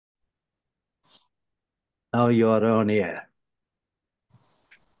Now you are on air.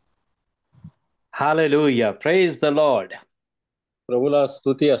 Hallelujah. Praise the Lord. प्रभूला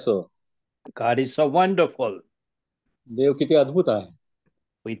स्तुती असो. God is so wonderful. देव किती अद्भुत आहे.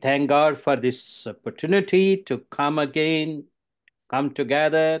 We thank God for this opportunity to come again, come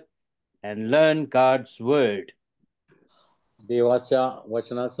together and learn God's word. देवाच्या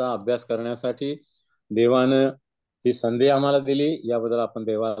वचनाचा अभ्यास करण्यासाठी देवानं ही संधी आम्हाला दिली, याबद्दल आपण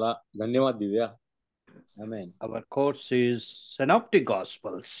देवाला धन्यवाद देऊया. आमेन. Our course is Synoptic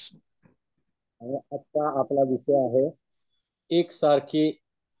Gospels. आणि आता आपला विषय आहे एकसारखी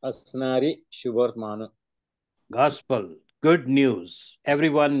असणारी शुभवर्तमान. Gospel, good news.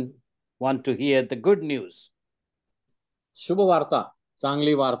 Everyone want to hear the good news. शुभ वार्ता,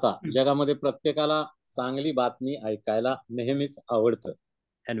 चांगली वार्ता. जगामध्ये प्रत्येकाला चांगली बातमी ऐकायला नेहमीच आवडतं.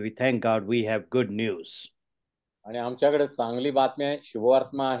 And we thank God we have good news. आणि आमच्याकडे चांगली बातमी आहे,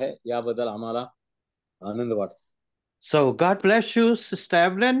 शुभवर्तमान आहे, याबद्दल आम्हाला आनंद वाटतो. So God bless you, Sister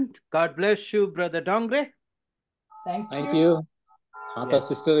Evelyn. God bless you, Brother Dongre. Thank you. आता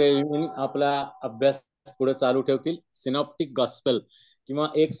सिस्टर एव्हलिन आपला अभ्यास पुढे चालू ठेवतील. सिनॉप्टिक गॉस्पेल किंवा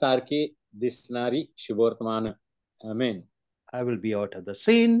एकसारखी दिसणारी शुभवर्तमान. आमेन. I will be out of the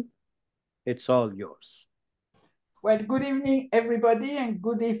scene. It's all yours. Well, good evening, everybody, and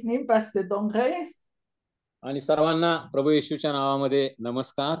good evening, Pastor Dongre. आणि सर्वांना प्रभू येशूच्या नावामध्ये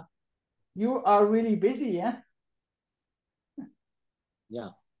नमस्कार. You are really busy, yeah? Yeah.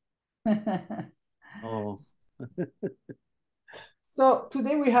 Oh. So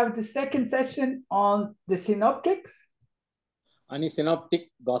today we have the second session on the synoptics. आणि synoptic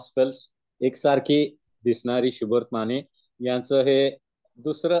gospel एकसारखी दिसणारी शुभवर्तमाने यांचं हे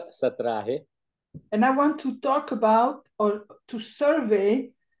दुसरं सत्र आहे. And I want to talk about or to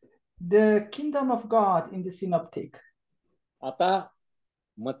survey the kingdom of God in the synoptic. आता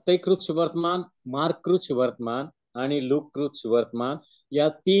मत्तईकृत शुभवर्तमान, मार्ककृत शुभवर्तमान आणि लूककृत शुभवर्तमान या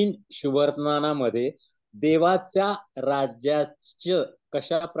तीन शुभवर्तमानामध्ये देवाच्या राज्याचे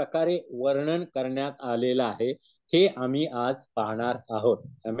कशा प्रकारे वर्णन करण्यात आलेलं आहे हे आम्ही आज पाहणार आहोत.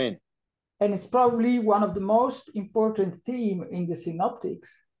 आमेन. And it's probably one of the most important theme in the synoptics.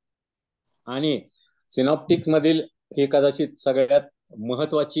 आणि सिनॉप्टिक्स मधील हे कदाचित सगळ्यात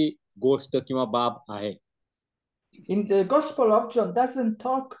महत्वाची गोष्ट किंवा बाब आहे. In the Gospel of John doesn't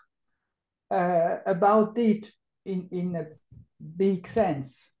talk about it in a big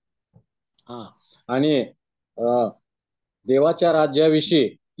sense. आणि देवाच्या राज्याविषयी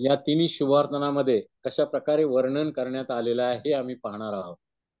या तिन्ही शुभवर्तनामध्ये कशा प्रकारे वर्णन करण्यात आलेलं आहे हे आम्ही पाहणार आहोत.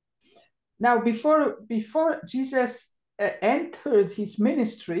 Now, before Jesus entered his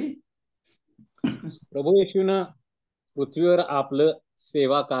ministry, प्रभू येशूनं पृथ्वीवर आपलं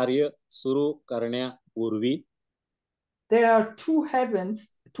सेवा कार्य सुरू करण्यापूर्वी there are two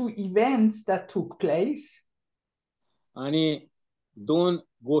events that took place. आणि दोन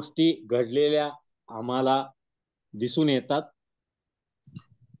गोष्टी घडलेल्या आम्हाला दिसून येतात.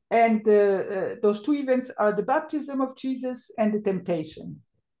 And those two events are the baptism of Jesus and the temptation.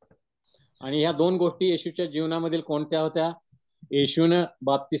 आणि ह्या दोन गोष्टी येशूच्या जीवनामधील कोणत्या होत्या? येशूनं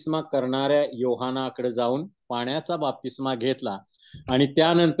बाप्तिस्मा करणाऱ्या योहानाकडे जाऊन पाण्याचा बाप्तिस्मा घेतला आणि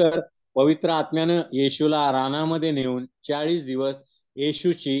त्यानंतर पवित्र आत्म्यानं येशूला रानामध्ये नेऊन 40 दिवस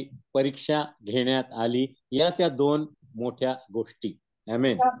येशूची परीक्षा घेण्यात आली. या त्या दोन मोठ्या गोष्टी.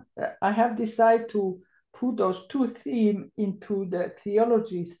 आमेन. I have decided to put those two themes into the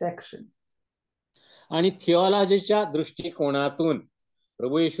theology section. आणि थिओलॉजीच्या दृष्टिकोनातून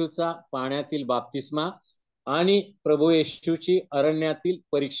प्रभू येशूचा पाण्यातील बाप्तिस्मा आणि प्रभू येशूची अरण्यातील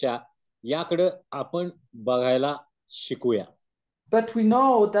परीक्षा याकडे आपण बघायला शिकूया. But we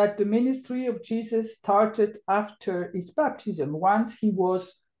know that the ministry of Jesus started after his baptism, once he was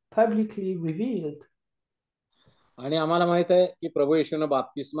publicly revealed. आणि आम्हाला माहित आहे की प्रभू येशूने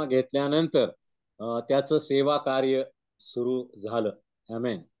बाप्तिस्मा घेतल्यानंतर त्याचं सेवा कार्य सुरू झालं.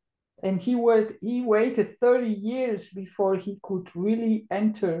 आमेन. And he waited 30 years before he could really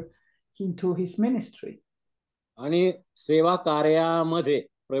enter into his ministry. आणि सेवा कार्यामध्ये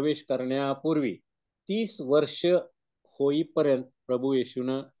प्रवेश करण्यापूर्वी 30 वर्ष होईपर्यंत प्रभू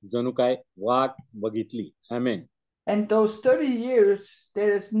येशूनं जणू काय वाट बघितली. आमेन. And those 30 years,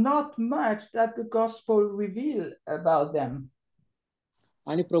 there is not much that the gospel reveal about them.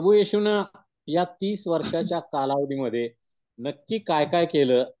 आणि प्रभू येशूनं या 30 वर्षाच्या कालावधीमध्ये नक्की काय काय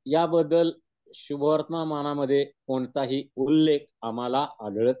केलं याबद्दल शुभवर्तमानामध्ये कोणताही उल्लेख आम्हाला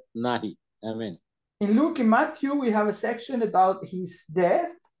आढळत नाही. आमेन. In Luke and Matthew, we have a section about his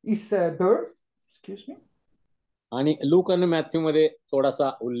death, his birth, excuse me. आणि लूक आणि मॅथ्यू मध्ये थोडासा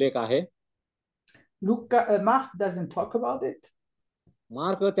उल्लेख आहे. Mark doesn't talk about it.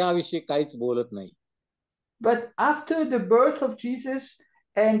 Mark त्याविषयी काहीच बोलत नाही. But after the birth of Jesus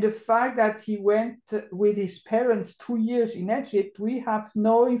and the fact that he went with his parents 2 years in Egypt, we have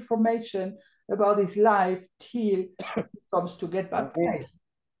no information about his life till he comes to get baptized.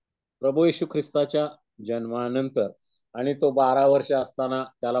 प्रभू येशू ख्रिस्ताच्या जन्मानंतर आणि तो 12 वर्ष असताना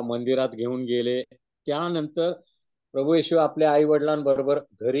त्याला मंदिरात घेऊन गेले. त्यानंतर प्रभू येशू आपल्या आई वडिलांबरोबर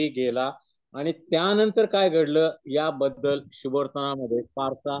घरी गेला आणि त्यानंतर काय घडलं याबद्दल शुभवर्तमानामध्ये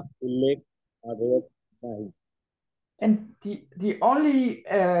फारसा उल्लेख आढळत नाही. And the only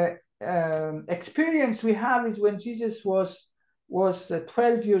experience we have is when Jesus was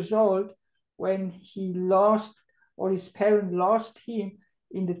 12 years old, when he lost, or his parents lost him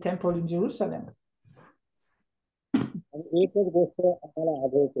in the temple in Jerusalem. आणि एकच गोष्ट आम्हाला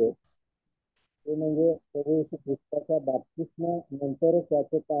आढळते ते म्हणजे प्रभू येशू ख्रिस्ताच्या बाप्तिस्मानंतरच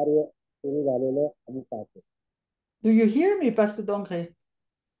त्याचे कार्य सुरू झालेलं आम्ही पाहतो. Do you hear me, Pastor Dongre?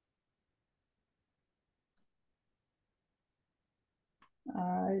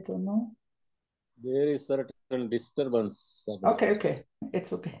 I don't know. There is certain disturbance. Okay,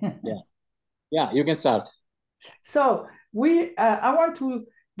 it's okay. Yeah, you can start. So I want to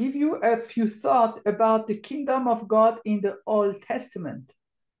give you a few thoughts about the kingdom of God in the Old Testament.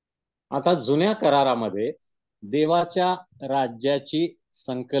 आता जुन्या करारामध्ये देवाच्या राज्याची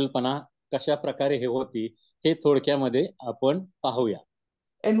संकल्पना कशा प्रकारे हे होती हे थोडक्यामध्ये आपण पाहूया.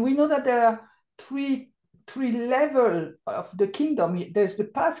 And we know that there are three levels of the kingdom. There's the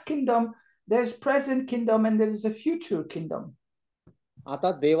past kingdom, there's present kingdom, and there's a future kingdom.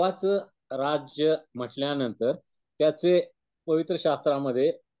 आता देवाचं राज्य म्हटल्यानंतर त्याचे पवित्र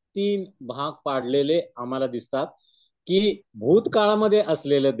शास्त्रामध्ये 3 भाग पाडलेले आम्हाला दिसतात की भूतकाळामध्ये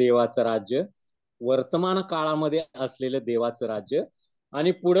असलेलं देवाचं राज्य, वर्तमान काळामध्ये असलेलं देवाचं राज्य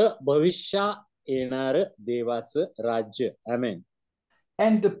आणि पुढे भविष्यात येणारं देवाचं राज्य. आमेन.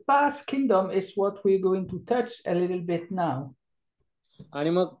 And the past kingdom is what we're going to touch a little bit now. आणि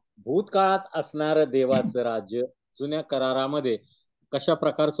मग भूतकाळात असणारं देवाचं राज्य जुन्या करारामध्ये कशा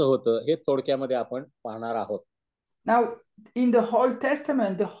प्रकारचं होतं हे थोडक्यामध्ये आपण पाहणार आहोत. Now, in the Old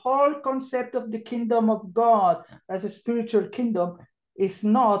Testament, the whole concept of the kingdom of God as a spiritual kingdom is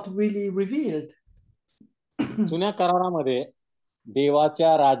not really revealed. जुन्या करारामध्ये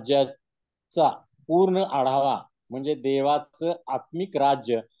देवाच्या राज्याचा पूर्ण आढावा म्हणजे देवाचं आत्मिक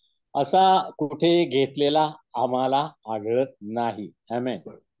राज्य असा कुठे घेतलेला आम्हाला आढळत नाही. आमेन.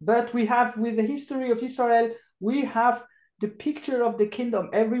 But we have, with the history of Israel, we have the picture of the kingdom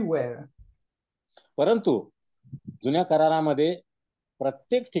everywhere. परंतु जुन्या करारामध्ये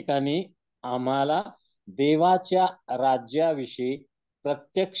प्रत्येक ठिकाणी आम्हाला देवाच्या राज्याविषयी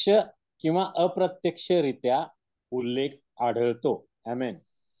प्रत्यक्ष किंवा अप्रत्यक्षरित्या उल्लेख आढळतो. आमेन.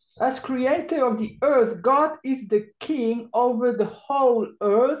 As creator of the earth, God is the king over the whole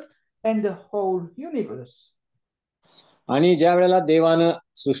earth and the whole universe. आणि ज्या वेळेला देवानं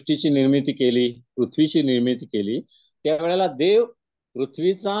सृष्टीची निर्मिती केली, पृथ्वीची निर्मिती केली, त्यावेळेला देव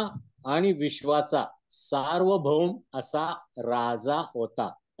पृथ्वीचा आणि विश्वाचा सार्वभौम असा राजा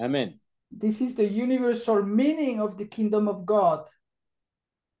होता. आमेन. This is the universal meaning of the kingdom of God.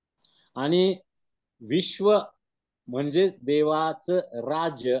 आणि विश्व म्हणजे देवाचं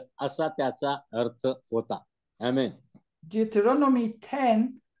राज्य असा त्याचा अर्थ होता. आमेन. Deuteronomy 10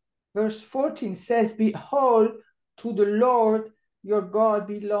 verse 14 says, "Behold, to the Lord your God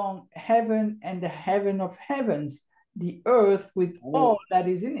belong heaven and the heaven of heavens, the earth with all that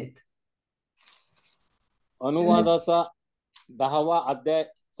is in it." अनुवादाचा 10वा अध्याय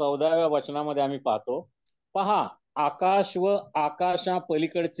 14व्या वचनामध्ये आम्ही पाहतो, पहा, आकाश व आकाशा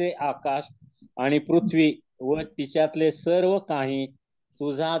पलीकडचे आकाश आणि पृथ्वी व तिच्यातले सर्व काही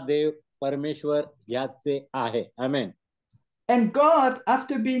तुझा देव परमेश्वर याचे आहे. आमेन. And God,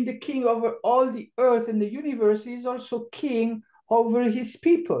 after being the king over all the earth and the universe, is also king over his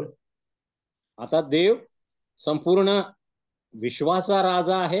people. आता देव संपूर्ण विश्वाचा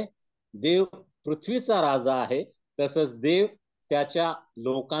राजा आहे, देव पृथ्वीचा राजा आहे, तसंच देव त्याच्या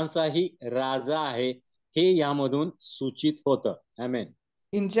लोकांचाही राजा आहे हे यामधून सूचित होतं. आमेन.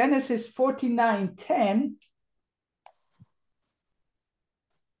 In Genesis 49:10,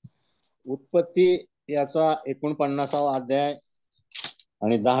 उत्पत्ती याचा 49वा अध्याय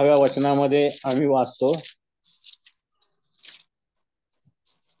आणि 10व्या वचनामध्ये आम्ही वाचतो,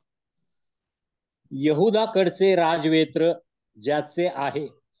 यहुदाकडचे राजवेत्र ज्याचे आहे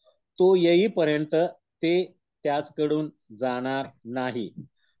तो येईपर्यंत ते त्याचकडून जाणार नाही,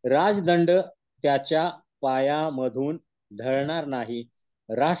 राजदंड त्याच्या पायामधून ढळणार नाही,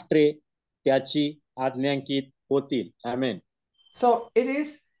 राष्ट्रे त्याची आज्ञांकित होतील. आमेन. So it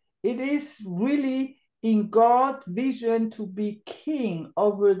is really in God's vision to be king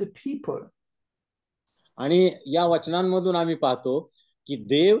over the people. आणि या वचनांमधून आम्ही पाहतो की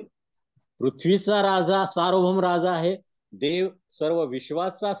देव पृथ्वीचा राजा, सार्वभौम राजा आहे. देव सर्व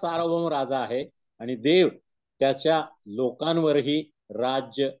विश्वाचा सार्वभौम राजा आहे आणि देव त्याच्या लोकांवरही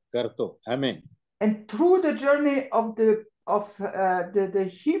राज्य करतो. आमेन. And through the journey of the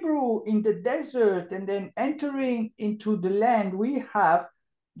Hebrew in the desert and then entering into the land, we have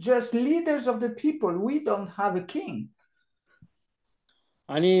just leaders of the people. We don't have a king.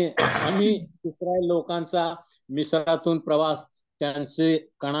 आणि आम्ही इस्रायल लोकांचा मिस्रातून प्रवास, त्यांचे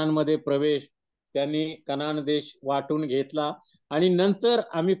कणांमध्ये प्रवेश, त्यांनी कनान देश वाटून घेतला आणि नंतर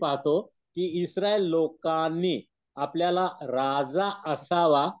आम्ही पाहतो की इस्रायल लोकांनी आपल्याला राजा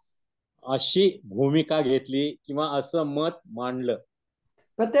असावा अशी भूमिका घेतली किंवा असं मत मांडलं.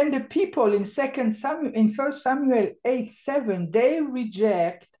 But then the people in First Samuel 8:7, they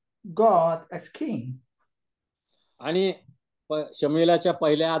reject God as king. आणि शमूएलाच्या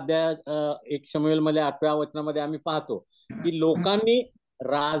पहिल्या अध्यायात 1 शमूएल मध्ये 8व्या वचनामध्ये आम्ही पाहतो की लोकांनी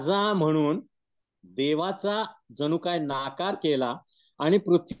राजा म्हणून देवाचा जणू काय नाकार केला आणि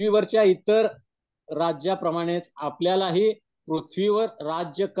पृथ्वीवरच्या इतर राज्याप्रमाणेच आपल्यालाही पृथ्वीवर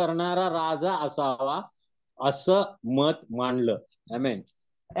राज्य करणारा राजा असावा असं मत मांडलं. आमेन.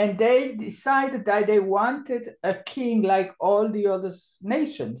 And they decided that they wanted a king like all the other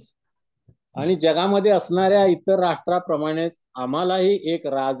nations. आणि जगामध्ये असणाऱ्या इतर राष्ट्राप्रमाणेच आम्हालाही एक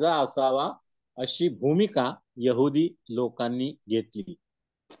राजा असावा अशी भूमिका यहुदी लोकांनी घेतली.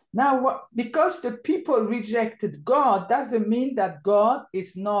 Now, because the people rejected God, doesn't mean that God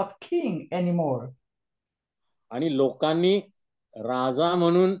is not king anymore. आणि लोकांनी राजा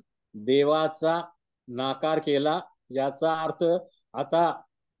म्हणून देवाचा नाकार केला, याचा अर्थ आता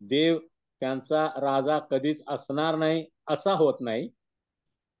देव त्यांचा राजा कधीच असणार नाही असा होत नाही.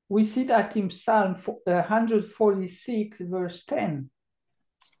 We see that in Psalm 146 verse 10.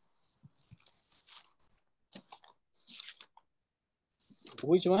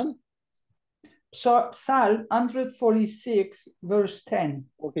 Which one? So Psalm 146 verse 10.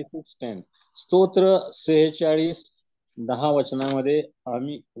 46:10. स्तोत्र 46:10 वचनामध्ये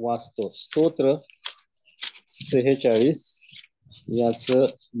आम्ही वाचतो. स्तोत्र 46 याचं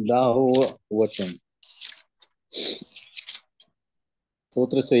 10वं वचन.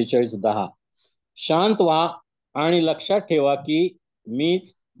 स्तोत्र 46:10. शांत व्हा आणि लक्षात ठेवा की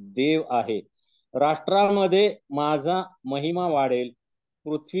मीच देव आहे. राष्ट्रामध्ये माझा महिमा वाढेल,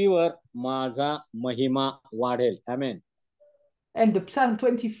 पृथ्वीवर माझा महिमा वाढेल. आमेन. And the Psalm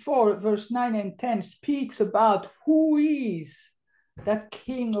 24 verse 9 and 10 speaks about who is that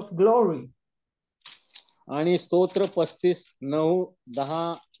King of glory. आणि स्तोत्र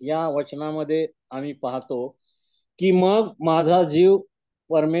 35:9-10 या वचनामध्ये आम्ही पाहतो की मग माझा जीव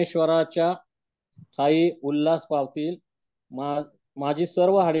परमेश्वराच्या ठाई उल्हास पावतील, माझी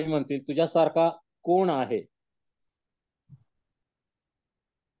सर्व हाडे म्हणतील तुझ्यासारखा कोण आहे.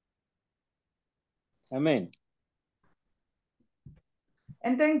 आमेन.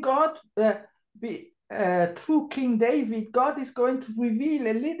 And then God, through King David, God is going to reveal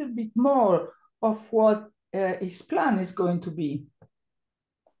a little bit more of what his plan is going to be.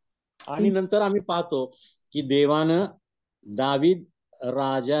 आणि नंतर आम्ही पाहतो की देवानं दावीद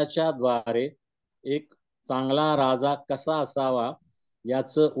राजाच्या द्वारे एक चांगला राजा कसा असावा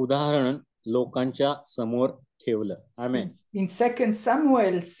याचं उदाहरण लोकांच्या समोर ठेवलं. आमेन. In 2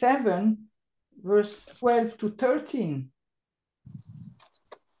 Samuel 7 verse 12 to 13.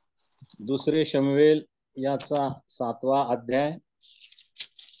 दुसरे शमूएल याचा 7वा अध्याय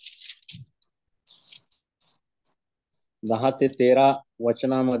 10 ते 13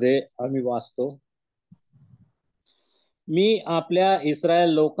 वचनामध्ये आम्ही वाचतो. मी आपल्या इस्रायल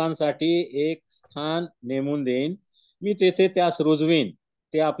लोकांसाठी एक स्थान नेमून देईन, मी तेथे त्यास रुजवीन,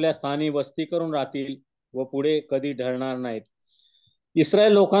 ते आपल्या स्थानी वस्ती करून राहतील व पुढे कधी ढळणार नाहीत.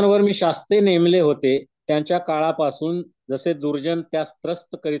 इस्रायल लोकांवर मी शास्त्रे नेमले होते, त्यांच्या काळापासून जसे दुर्जन त्यास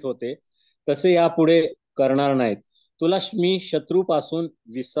त्रस्त करीत होते तसे यापुढे करणार नाहीत. तुला मी शत्रूपासून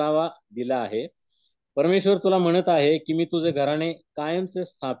विसावा दिला आहे. परमेश्वर तुला म्हणत आहे की मी तुझे घराणे कायमचे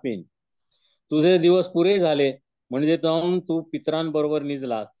स्थापीन. तुझे दिवस पुरे झाले म्हणजे जाऊन तू पितरांबरोबर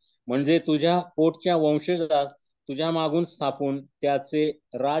निजलास, म्हणजे तुझ्या पोटच्या वंशजास तुझ्या मागून स्थापून त्याचे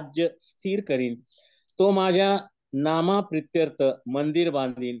राज्य स्थिर करीन. तो माझ्या नामाप्रित्यर्थ मंदिर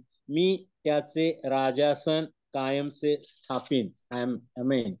बांधीन, मी त्याचे राजासन कायमचे स्थापीन.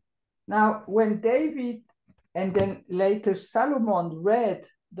 आमेन. Now, when David and then later Solomon read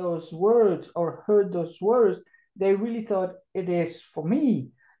those words or heard those words, they really thought it is for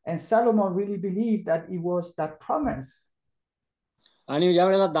me. And Solomon really believed that it was that promise. आणि ज्या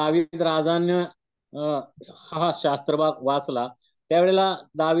वेळेला दावीद राजाने हा शास्त्रभाग वाचला त्यावेळेला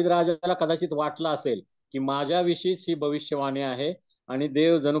दावीद राजाला कदाचित वाटलं असेल की माझ्याविषयीच ही भविष्यवाणी आहे आणि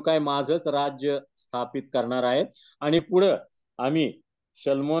देव जणू काय माझंच राज्य स्थापित करणार आहे. आणि पुढं आम्ही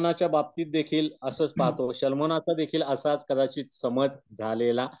शल्मोनाच्या बाबतीत देखील असंच पाहतो. शल्मोनाचा देखील असाच कदाचित समज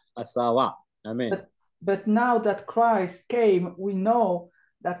झालेला असावा. आमेन. But now that Christ came, we know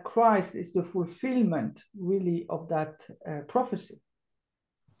that Christ is the fulfillment really of that prophecy.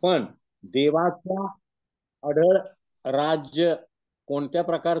 पण देवाचा अढळ राज्य कोणत्या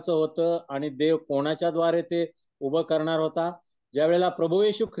प्रकारचं होतं आणि देव कोणाच्या द्वारे ते उभं करणार होता? ज्या वेळेला प्रभू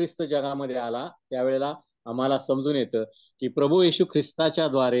येशू ख्रिस्त जगामध्ये आला त्यावेळेला आम्हाला समजून येतं की प्रभू येशू ख्रिस्ताच्या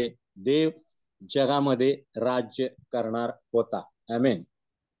द्वारे देव जगामध्ये राज्य करणार होता. आमेन.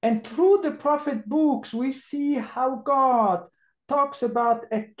 And through the prophet books, we see how God talks about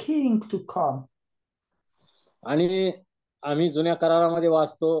a king to come. आणि आम्ही जुन्या करारामध्ये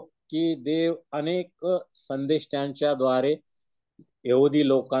वाचतो की देव अनेक संदेष्टांच्या द्वारे यहुदी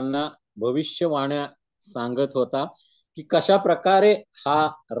लोकांना भविष्यवाण्या सांगत होता की कशा प्रकारे हा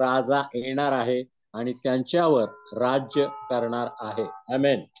राजा येणार आहे आणि त्यांच्यावर राज्य करणार आहे.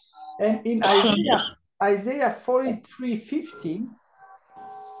 आमेन. And in Isaiah 43:15,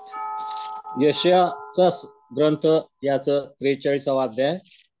 यशाचा ग्रंथ याचं 43वा अध्याय,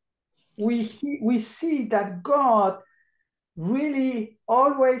 we see that God really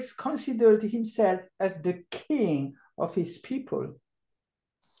always considered himself as the king of his people.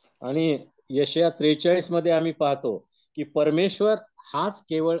 आणि यशया 43 मध्ये आम्ही पाहतो की परमेश्वर हाच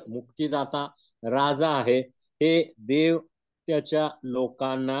केवळ मुक्तिदाता राजा आहे हे देव त्याच्या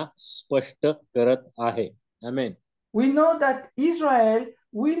लोकांना स्पष्ट करत आहे. आमेन. We know that Israel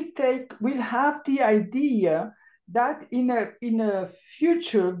will have the idea that in a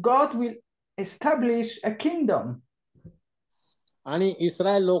future God will establish a kingdom. आणि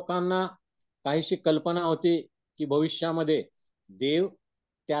इस्रायल लोकांना काहीशी कल्पना होती की भविष्यामध्ये देव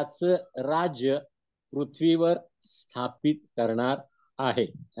त्याचं राज्य पृथ्वीवर स्थापित करणार आहे.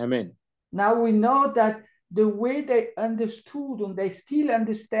 आमेन. Now we know that the way they understood and they still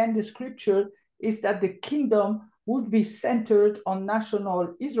understand the scripture is that the kingdom would be centered on national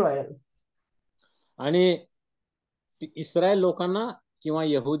Israel. आणि इस्रायल लोकांना किंवा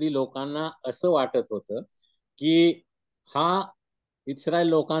यहुदी लोकांना असं वाटत होतं की हा इस्रायल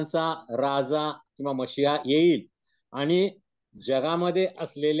लोकांचा राजा किंवा मशिहा येईल आणि जगामध्ये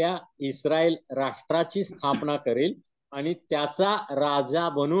असलेल्या इस्रायल राष्ट्राची स्थापना करेल आणि त्याचा राजा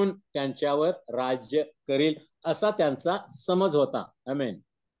बनून त्यांच्यावर राज्य करेल असा त्यांचा समज होता. आमेन.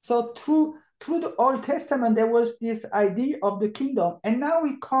 So through the Old Testament there was this idea of the kingdom, and now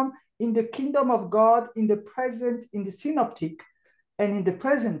we come in the kingdom of God in the present, in the Synoptic and in the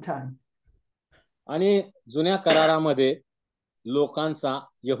present time. आणि जुन्या करारामध्ये लोकांचा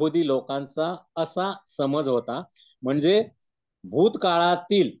यहुदी लोकांचा असा समज होता म्हणजे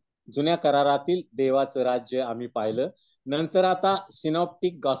भूतकाळातील जुन्या करारातील देवाचं राज्य आम्ही पाहिलं. नंतर आता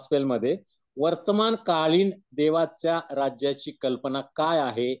सिनॉप्टिक गॉस्पेलमध्ये वर्तमान कालीन देवाच्या राज्याची कल्पना काय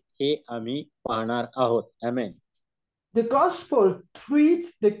आहे हे आम्ही पाहणार आहोत. आमेन. The gospel treats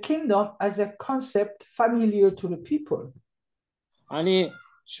the kingdom as a concept familiar to the people. आणि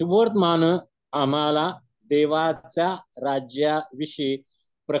शुभवर्तमान आम्हाला देवाच्या राज्याविषयी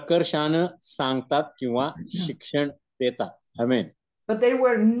प्रकर्षानं सांगतात किंवा शिक्षण देतात. आमेन. But they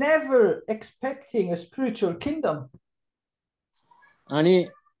were never expecting a spiritual kingdom. आणि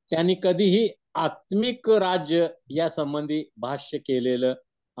त्यांनी कधीही आत्मिक राज्य या संबंधी भाष्य केलेलं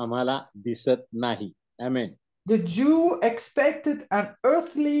आम्हाला दिसत नाही. आमेन. The Jew expected an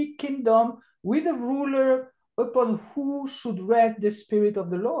earthly kingdom with a ruler upon who should rest the spirit of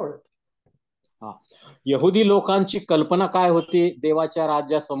the Lord. यहुदी लोकांची कल्पना काय होती देवाच्या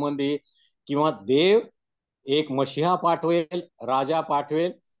राज्यासंबंधी किंवा देव एक मशिहा पाठवेल, राजा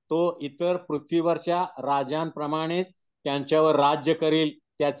पाठवेल, तो इतर पृथ्वीवरच्या राजांप्रमाणे त्यांच्यावर राज्य करेल,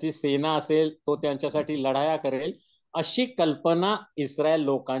 त्याची सेना असेल, तो त्यांच्यासाठी लढाया करेल, अशी कल्पना इस्रायल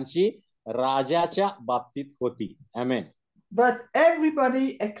लोकांची राजाच्या बाबतीत होती. आमेन. But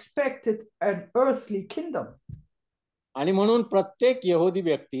everybody expected an earthly kingdom. आणि म्हणून प्रत्येक यहुदी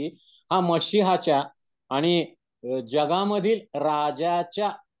व्यक्ती हा मशिहाच्या आणि जगामधील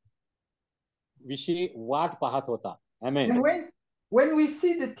राजाच्या विषयी वाट पाहत होता. आमेन. And when we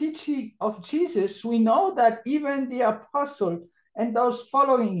see the teaching of Jesus, we know that even the apostle and those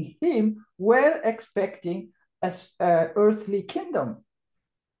following him were expecting an earthly kingdom.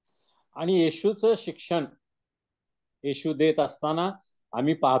 आणि येशूचं शिक्षण येशू देत असताना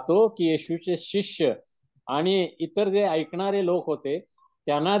आम्ही पाहतो की येशूचे शिष्य आणि इतर जे ऐकणारे लोक होते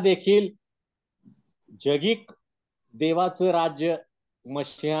त्यांना देखील जगिक देवाचं राज्य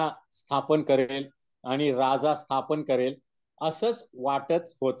मशिहा स्थापन करेल आणि राजा स्थापन करेल असंच वाटत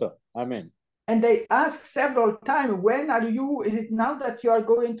होतं. आमेन. And they ask several times, when are you, is it now that you are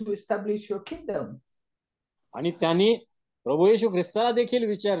going to establish your kingdom? आणि त्यांनी प्रभू येशू ख्रिस्ताला देखील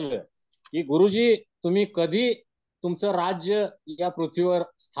विचारलं की गुरुजी तुम्ही कधी तुमचं राज्य या पृथ्वीवर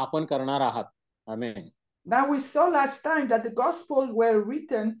स्थापन करणार आहात. आमेन. Now we saw last time that the Gospels were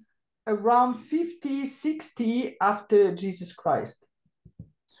written around 50, 60 after Jesus Christ.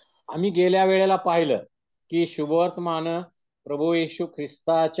 आम्ही गेल्या वेळेला पाहिलं की शुभवर्तमान प्रभू येशू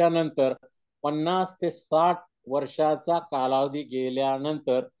ख्रिस्ताच्या नंतर 50 ते 60 वर्षाचा कालावधी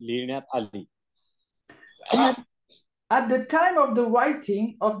गेल्यानंतर लिहिण्यात आली. At the time of the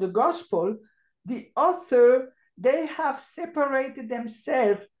writing of the Gospel, the author, they have separated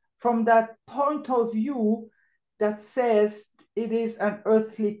themselves from that point of view that says it is an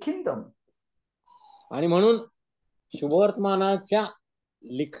earthly kingdom. आणि म्हणून शुभवर्तमानाच्या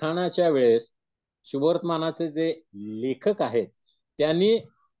लिखाणाच्या वेळेस शुभवर्तमानाचे जे लेखक आहेत त्यांनी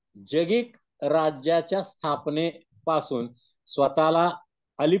जगिक राज्याच्या स्थापनेपासून स्वतःला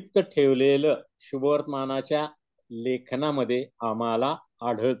अलिप्त ठेवलेलं शुभवर्तमानाच्या लेखनामध्ये आम्हाला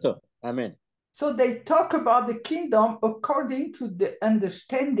आढळतं. आमेन. So they talk about the kingdom according to the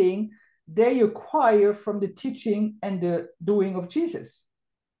understanding they acquire from the teaching and the doing of Jesus.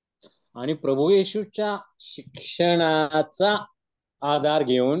 आणि प्रभू येशूच्या शिक्षणाचा आधार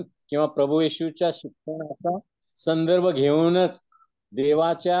घेऊन किंवा प्रभू येशूच्या शिक्षणाचा संदर्भ घेऊनच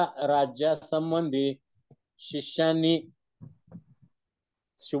देवाच्या राज्यासंबंधी शिष्यांनी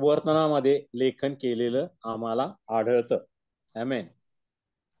शुभवर्तमानामध्ये लेखन केलेलं आम्हाला आढळतं. आमेन.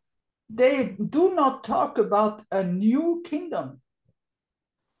 They do not talk about a new kingdom.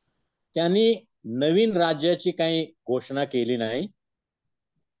 त्यांनी नवीन राज्याची काही घोषणा केली नाही.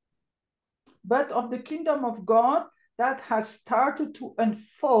 But of the kingdom of God that has started to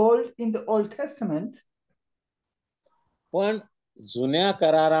unfold in the Old Testament. पण जुन्या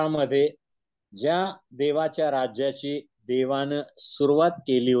करारामध्ये ज्या देवाच्या राज्याची देवानं सुरुवात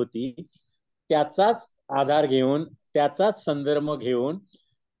केली होती त्याचाच आधार घेऊन त्याचाच संदर्भ घेऊन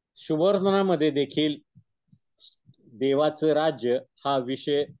शुभवर्तमानामध्ये देखील देवाचं राज्य हा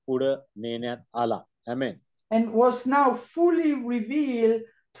विषय पुढे नेण्यात आला. आमेन. And was now fully revealed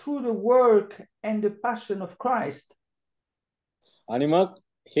through the work and the passion of Christ. आणि मग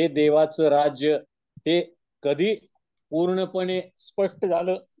हे देवाचं राज्य हे कधी पूर्णपणे स्पष्ट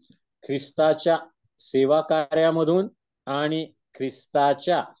झालं? ख्रिस्ताच्या सेवा कार्यामधून आणि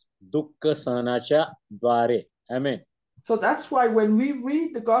ख्रिस्ताच्या दुःख सहनाच्या द्वारे. आमेन. So that's why when we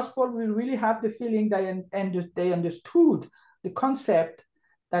read the gospel, we really have the feeling that they understood the concept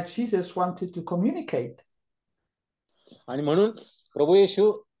that Jesus wanted to communicate. आणि म्हणून प्रभू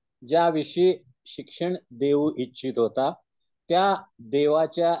येशू ज्या विषयी शिक्षण देऊ इच्छित होता त्या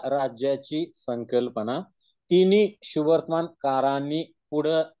देवाच्या राज्याची संकल्पना तिन्ही शुभवर्तमानकारांनी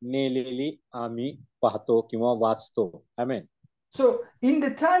पुढे नेलेली आम्ही पाहतो किंवा वाचतो. आमेन. So in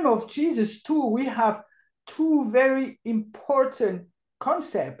the time of Jesus too, we have two very important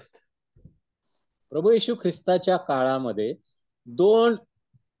concepts. प्रभू येशू ख्रिस्ताच्या काळामध्ये दोन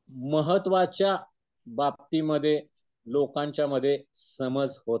महत्वाच्या बाबतीमध्ये लोकांच्या मध्ये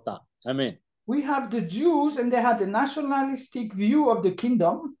समज होता. आमेन. We have the Jews and they had a nationalistic view of the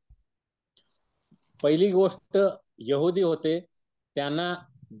kingdom. पहिली गोष्ट यहुदी होते त्यांना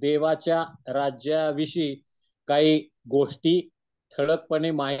देवाच्या राज्याविषयी काही गोष्टी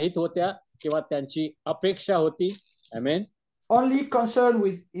ठळकपणे माहित होत्या किंवा त्यांची अपेक्षा होती. आमेन. Only concerned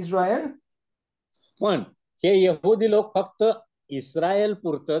with Israel. पण हे यहुदी लोक फक्त इस्रायल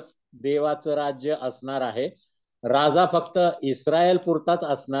पुरतच देवाचं राज्य असणार आहे, राजा फक्त इस्रायल पुरताच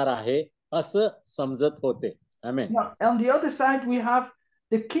असणार आहे असं समजत होते. आमेन. Now, on the other side, we have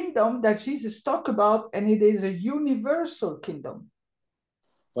the kingdom that Jesus talked about, and it is a universal kingdom.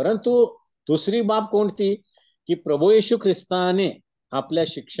 परंतु दुसरी बाब कोणती की प्रभू येशू ख्रिस्ताने आपल्या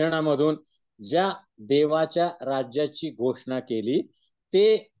शिक्षणामधून ज्या देवाच्या राज्याची घोषणा केली ते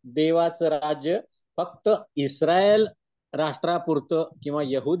देवाचं राज्य फक्त इस्रायल राष्ट्रापुरतं किंवा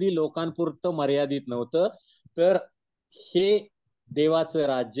यहुदी लोकांपुरतं मर्यादित नव्हतं, तर हे देवाचं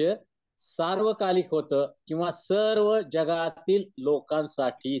राज्य सार्वकालिक होतं किंवा सर्व जगातील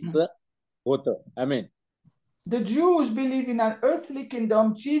लोकांसाठीच होतं. आमेन. The Jews believe in an earthly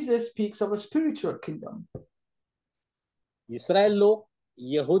kingdom. Jesus speaks of a spiritual kingdom. Israel लोक,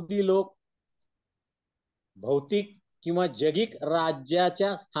 यहुदी लोक भौतिक किंवा जगिक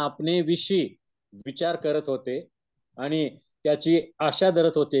राज्याच्या स्थापनेविषयी विचार करत होते आणि त्याची आशा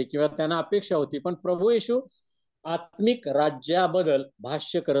धरत होते किंवा त्यांना अपेक्षा होती. पण प्रभू येशू आत्मिक राज्याबद्दल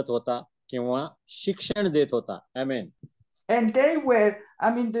भाष्य करत होता किंवा शिक्षण देत होता. आमेन. And they were,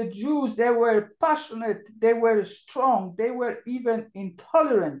 the Jews, they were passionate, they were strong, they were even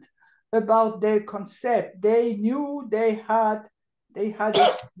intolerant about their concept. They knew they had it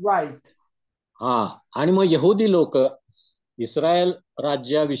right. हा, आणि मग यहुदी लोक इस्रायल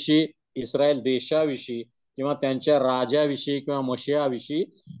राज्याविषयी, इस्रायल देशाविषयी किंवा त्यांच्या राजाविषयी किंवा मशियाविषयी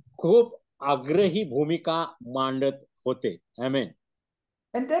खूप आग्रही भूमिका मांडत होते. आमेन.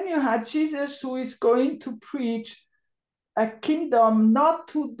 And then you had Jesus, who is going to preach a kingdom not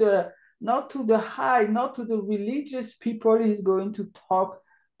to the high, not to the religious people. He's going to talk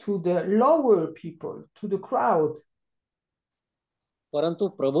to the lower people, to the crowd. परंतु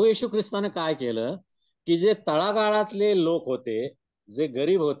प्रभू येशू ख्रिस्ताने काय केलं की जे तळागाळातले लोक होते, जे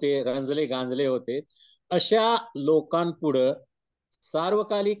गरीब होते, रंजले गांजले होते, अशा लोकांपुढं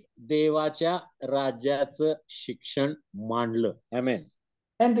सार्वकालिक देवाच्या राज्याचं शिक्षण मांडलं. आमेन.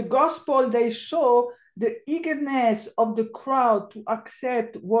 And the gospel, they show the eagerness of the crowd to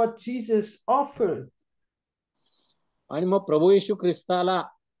accept what Jesus offered. आणि मग प्रभू येशू ख्रिस्ताला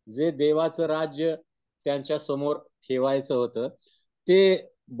जे देवाचं राज्य त्यांच्या समोर ठेवायचं होतं, ते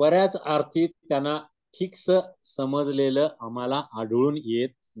बऱ्याच अर्थी त्यांना ठीकस समजलेलं आम्हाला आढळून येत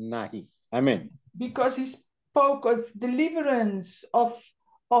नाही. आमेन. Because he spoke of deliverance,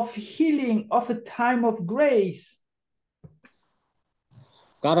 of healing, of a time of grace.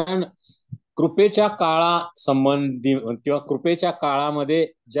 कारण कृपेच्या काळासंबंधी किंवा कृपेच्या काळामध्ये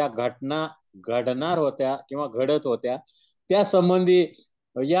ज्या घटना घडणार होत्या किंवा घडत होत्या, त्या संबंधी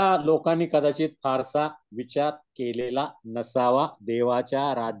या लोकांनी कदाचित फारसा विचार केलेला नसावा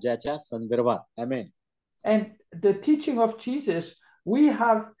देवाच्या राज्याच्या संदर्भात. आमेन. And the teaching of Jesus will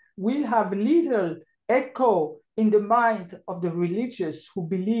have little echo in the mind of the religious who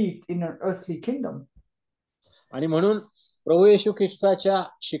believed in an earthly kingdom. आणि म्हणून प्रभू येशू ख्रिस्ताच्या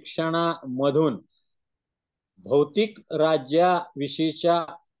शिक्षणामधून भौतिक राज्याविषयीच्या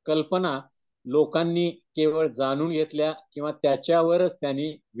कल्पना लोकांनी केवळ जाणून घेतल्या किंवा त्याच्यावरच त्यांनी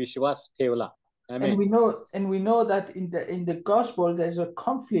विश्वास ठेवला. And we know that in the gospel there's a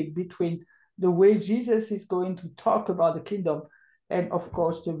conflict between the way Jesus is going to talk about the kingdom and of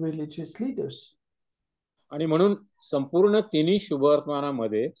course the religious leaders. आणि म्हणून संपूर्ण तिन्ही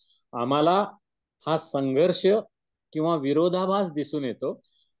शुभवर्तमानामध्ये आम्हाला हा संघर्ष किंवा विरोधाभास दिसून येतो.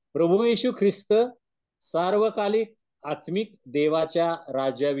 प्रभू येशू ख्रिस्त सार्वकालिक आत्मिक देवाच्या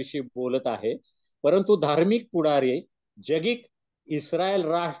राज्याविषयी बोलत आहे, परंतु धार्मिक पुढारी जगिक इस्रायल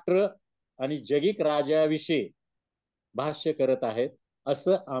राष्ट्र आणि जगिक राजाविषयी भाष्य करत आहेत,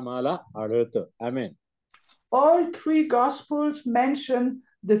 असं आम्हाला आढळतं. आमेन. All three gospels mention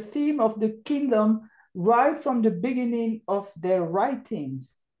the theme of the kingdom right from the beginning of their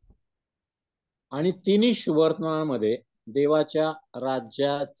writings. आणि तिन्ही शुभवर्तमानामध्ये देवाच्या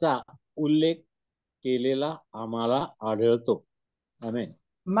राज्याचा उल्लेख केलेला आम्हाला आढळतो. आमेन.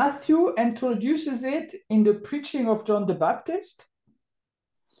 Matthew introduces it in the preaching of John the Baptist.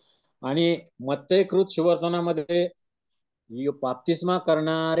 आणि मत्तेकृत शुभवर्तमानामध्ये बाप्तिस्मा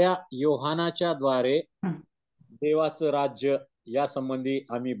करणाऱ्या योहानाच्या द्वारे देवाचं राज्य या संबंधी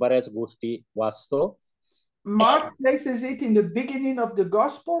आम्ही बऱ्याच गोष्टी वाचतो. Mark places it in the beginning of the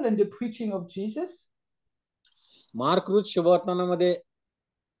gospel and the preaching of Jesus. मार्कृत शुभवर्तमानामध्ये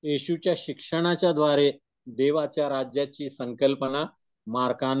येशूच्या शिक्षणाच्या द्वारे देवाच्या राज्याची संकल्पना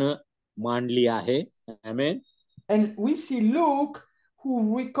मार्कानं मांडली आहे. आमेन. And we see Luke,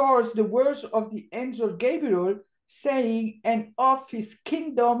 who records the words of the angel Gabriel, saying, and of his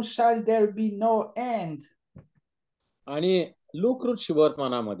kingdom shall there be no end. आणि लूककृत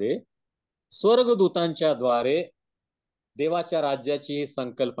शुभवर्तमानामध्ये स्वर्गदूतांच्या द्वारे देवाच्या राज्याची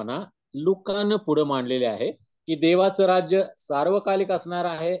संकल्पना लुकानं पुढे मांडलेली आहे की देवाचं राज्य सार्वकालिक असणार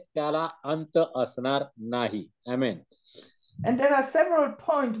आहे, त्याला अंत असणार नाही. आमेन. And there are several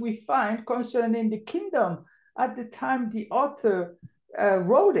points we find concerning the kingdom at the time the author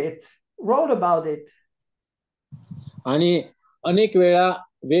wrote about it. आणि अनेक वेळा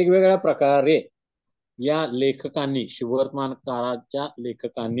वेगवेगळ्या प्रकारे या लेखकांनी, शुभवर्तमान काळाच्या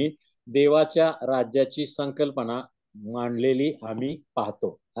लेखकांनी देवाच्या राज्याची संकल्पना मांडलेली आम्ही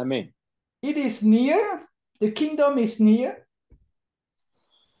पाहतो. आमेन. It is near, the kingdom is near.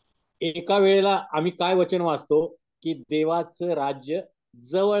 एका वेळेला आम्ही काय वचन वाचतो की देवाचं राज्य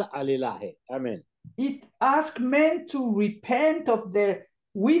जवळ आलेलं आहे. आमेन. It asks men to repent of their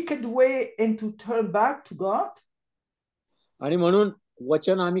wicked way and to turn back to God. आणि म्हणून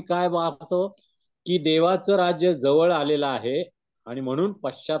वचन आम्ही काय पाहतो की देवाचं राज्य जवळ आलेलं आहे आणि म्हणून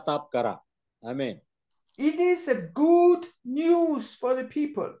पश्चाताप करा. आमेन. It is a good news for the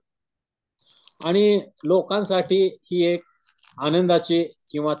people. आणि लोकांसाठी ही एक आनंदाची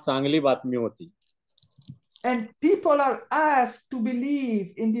किंवा चांगली बातमी होती. And people are asked to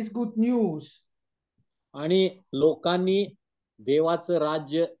believe in this good news. आणि लोकांनी देवाचं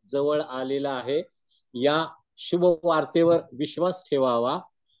राज्य जवळ आलेलं आहे, या शुभ वार्तेवर विश्वास ठेवावा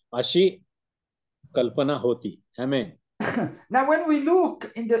अशी कल्पना होती. आमेन. Now, when we look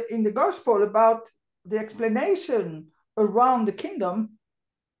in the gospel about the explanation around the kingdom,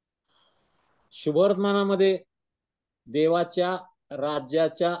 शुभवर्तमानामध्ये देवाच्या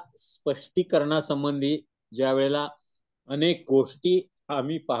राज्याच्या स्पष्टीकरणासंबंधी ज्या वेळेला अनेक गोष्टी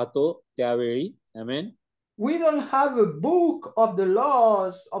आम्ही पाहतो त्यावेळी, आमेन, we don't have a book of the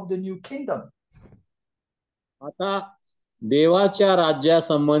laws of the new kingdom. आता देवाच्या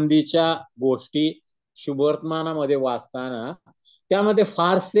राज्यासंबंधीच्या गोष्टी शुभवर्तमानामध्ये वाचताना त्यामध्ये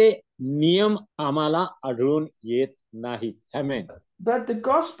फारसे नियम आम्हाला आढळून येत नाहीत. आमेन. But the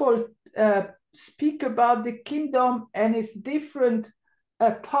gospel speak about the kingdom and its different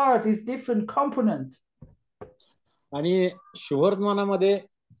part, its different components. आणि शुभवर्तमानामध्ये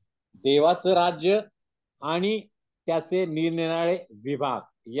देवाचं राज्य आणि त्याचे निरनिराळे विभाग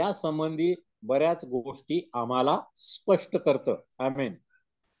या संबंधी बऱ्याच गोष्टी आम्हाला स्पष्ट करतं. आमेन.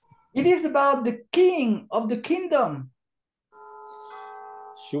 It is about the king of the kingdom.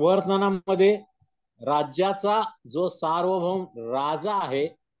 शुभवर्तमानामध्ये राज्याचा जो सार्वभौम राजा आहे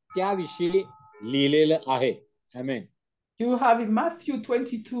त्याविषयी लिहिलेलं आहे. आमेन. You have in Matthew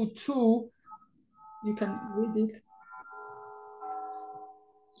 22:2, you can read it.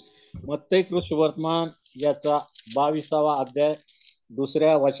 मत्तई शुभवर्तमान याचा 22वा अध्याय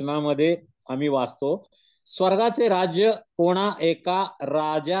 2ऱ्या वचनामध्ये आम्ही वाचतो, स्वर्गाचे राज्य कोणा एका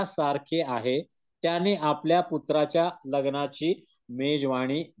राजासारखे आहे, त्याने आपल्या पुत्राच्या लग्नाची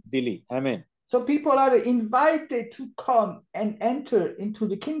मेजवानी दिली. आमेन. So people are invited to come and enter into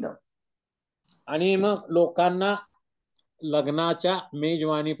the kingdom. आणि मग लोकांना लग्नाच्या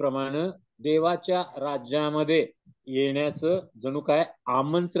मेजवानीप्रमाणे देवाच्या राज्यामध्ये येण्याचं जणू काय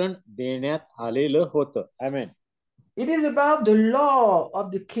आमंत्रण देण्यात आलेलं होतं. आमेन. It is about the law of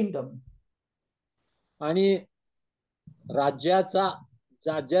the kingdom. आणि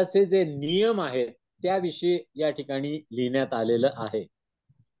राज्याचे जे नियम आहेत त्याविषयी या ठिकाणी लिहिण्यात आलेलं आहे.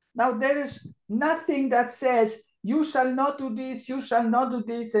 Now there is nothing that says you shall not do this, you shall not do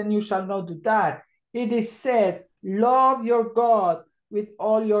this, and you shall not do that. It is says love your God with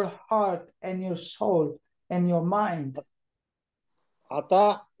all your heart and your soul and your mind. आता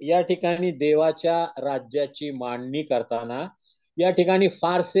या ठिकाणी देवाच्या राज्याची मांडणी करताना या ठिकाणी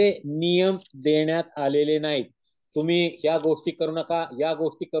फारसे नियम देण्यात आलेले नाहीत. तुम्ही या गोष्टी करू नका, या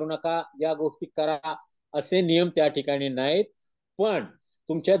गोष्टी करू नका, या गोष्टी करा, असे नियम त्या ठिकाणी नाहीत. पण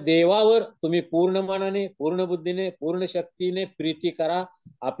तुमच्या देवावर तुम्ही पूर्ण मनाने, पूर्ण बुद्धीने, पूर्ण शक्तीने प्रीती करा,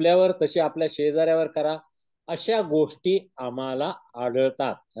 आपल्यावर तशी आपल्या शेजाऱ्यावर करा, अशा गोष्टी आम्हाला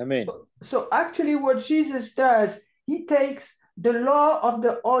आढळतात. आमेन. So actually what Jesus does, he takes the law of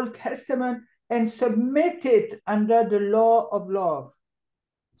the Old Testament and submit it under the law of love.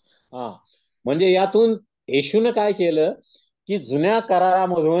 म्हणजे यातून येशूने काय केलं की जुन्या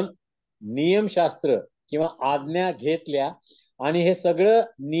करारामधून नियमशास्त्र किंवा आज्ञा घेतल्या आणि हे सगळं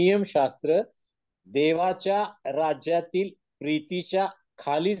नियमशास्त्र देवाच्या राज्यातील प्रीतीच्या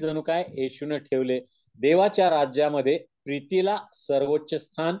खाली जणू काय येशूने ठेवले. देवाच्या राज्यामध्ये प्रीतीला सर्वोच्च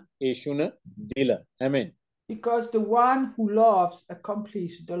स्थान येशूने दिलं. आमेन. Because the one who loves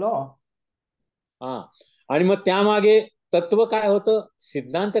accomplishes the law. आणि मग त्यामागे तत्व काय होतं,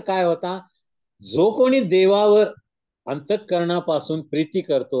 सिद्धांत काय होता, जो कोणी देवावर अंतःकरणापासून प्रीती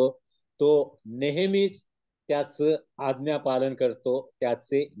करतो तो नेहमीच त्याचं आज्ञा पालन करतो,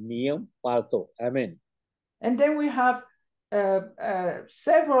 त्याचे नियम पाळतो. आमेन. And then we have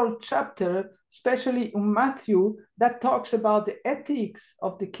several chapters, especially in Matthew, that talks about the ethics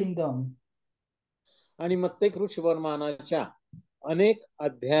of the kingdom. आणि मत्तई शुभवर्तमानाच्या अनेक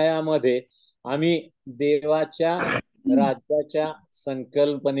अध्यायामध्ये आम्ही देवाच्या राज्याच्या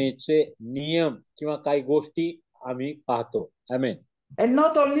संकल्पनेचे नियम किंवा काही गोष्टी आम्ही पाहतो. आमेन. And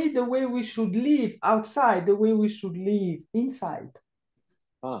not only the way we should live outside, the way we should live inside.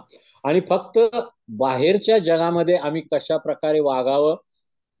 आणि फक्त बाहेरच्या जगामध्ये आम्ही कशा प्रकारे वागावं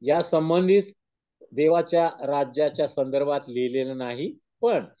या संबंधीच देवाच्या राज्याच्या संदर्भात लिहिलेलं नाही,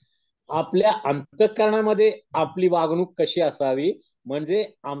 पण आपल्या अंतःकरणामध्ये आपली वागणूक कशी असावी, म्हणजे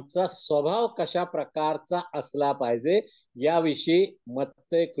आमचा स्वभाव कशा प्रकारचा असला पाहिजे याविषयी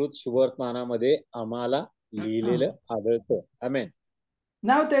मत्तई शुभवर्तमानामध्ये आम्हाला लिहिलेलं आढळतं. आमेन.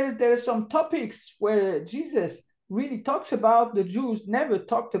 Now there are some topics where Jesus really talks about, the Jews never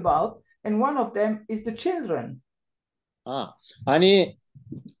talked about, and one of them is the children. आणि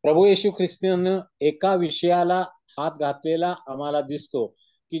प्रभू येशू ख्रिस्तानं एका विषयाला हात घातलेला आम्हाला दिसतो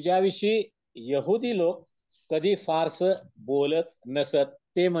की ज्याविषयी यहुदी लोक कधी फारसं बोलत नसत,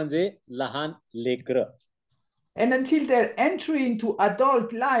 ते म्हणजे लहान लेकरं. And until their entry into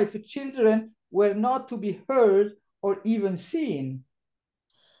adult life, children were not to be heard or even seen.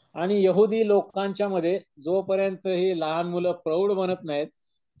 आणि यहुदी लोकांच्या मध्ये जोपर्यंत ही लहान मुलं प्रौढ बनत नाहीत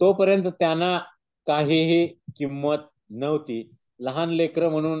तोपर्यंत त्यांना काहीही किंमत नव्हती. लहान लेकरं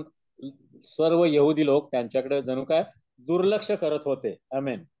म्हणून सर्व यहुदी लोक त्यांच्याकडे जणू काय दुर्लक्ष करत होते.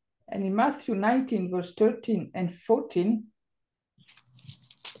 आमेन. And in Matthew 19, verse 13 and 14,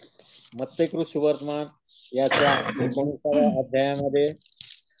 मत्तेकृत सुवर्तमान याच्या 19व्या अध्यायामध्ये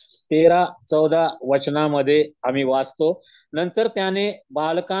 13-14 वचनामध्ये आम्ही वाचतो, नंतर त्याने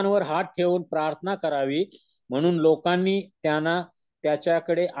बालकांवर हात ठेवून प्रार्थना करावी म्हणून लोकांनी त्यांना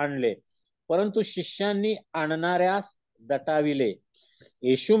त्याच्याकडे आणले, परंतु शिष्यांनी आणणाऱ्यास दटाविले.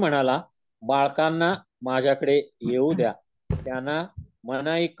 येशू म्हणाला, बाळकांना माझ्याकडे येऊ द्या, त्यांना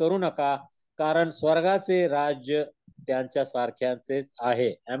मनाई करू नका, कारण स्वर्गाचे राज्य त्यांच्या सारख्यांचेच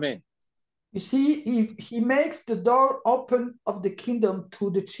आहे. आमेन. you see, he makes the door open of the kingdom to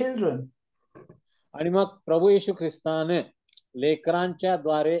the children. आणि मग प्रभू येशू ख्रिस्ताने लेकरांच्या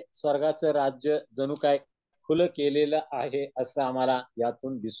द्वारे स्वर्गाचं राज्य जणू काय खुलं केलेलं आहे असं आम्हाला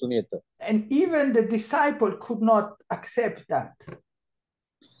यातून दिसून येतं. And even the disciple could not accept that.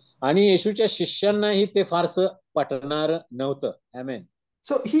 आणि येशूच्या शिष्यांनाही ते फारसं पटणार नव्हतं. आमेन.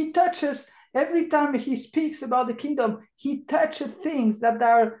 So he touches, every time he speaks about the kingdom, he touches things that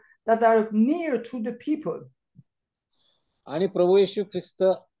are near to the people. आणि प्रभू येशू ख्रिस्त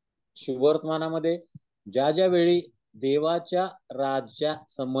शुभवर्तमानामध्ये ज्या वेळी देवाच्या राज्या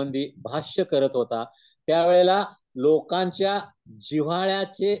संबंधी भाष्य करत होता त्यावेळेला लोकांच्या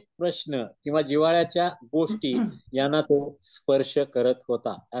जिव्हाळ्याचे प्रश्न किंवा जिव्हाळ्याच्या गोष्टी यांना तो स्पर्श करत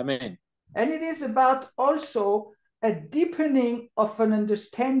होता. आमेन. And it is about also a deepening of an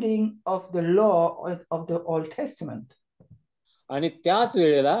understanding of the law of the Old Testament. आणि त्याच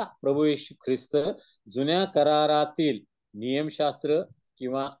वेळेला प्रभू येशू ख्रिस्त जुन्या करारातील नियमशास्त्र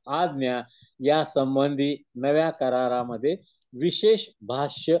किंवा आज्ञा या संबंधी नव्या करारामध्ये विशेष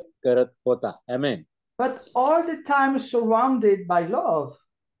भाष्य करत होता. आमेन. But all the time surrounded by love.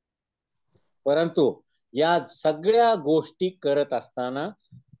 परंतु या सगळ्या गोष्टी करत असताना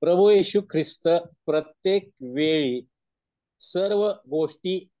प्रभू येशू ख्रिस्त प्रत्येक वेळी सर्व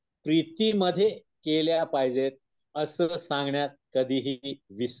गोष्टी प्रीतीमध्ये केल्या पाहिजेत असं सांगण्यात कधीही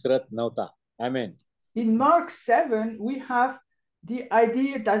विसरत नव्हता. आमेन. In Mark 7, we have the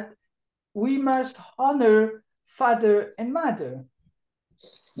idea that we must honor father and mother.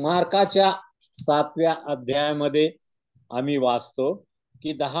 मार्काच्या 7व्या अध्यायामध्ये आम्ही वाचतो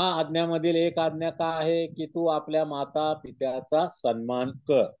की 10 आज्ञामधील एक आज्ञा का आहे की तू आपल्या माता पित्याचा सन्मान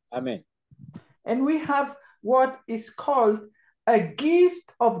कर. आमेन. And we have what is called a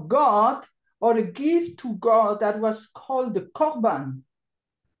gift of God or a gift to God that was called the korban.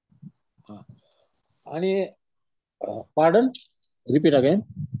 आणि pardon, repeat again.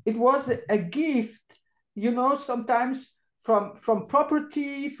 It was a gift, you know, sometimes from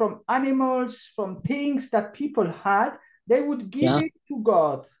property, from animals, from things that people had, they would give it to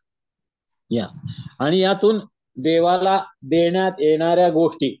God. आणि यातून देवाला देण्यात येणाऱ्या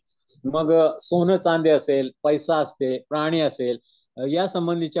गोष्टी, मग सोनं चांदी असेल, पैसा असते, प्राणी असेल, या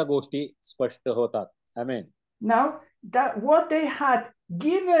संबंधीच्या गोष्टी स्पष्ट होतात. आमेन. Now that what they had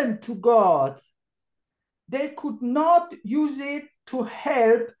given to God, they could not use it to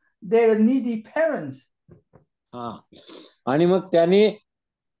help their needy parents. आणि मग त्यांनी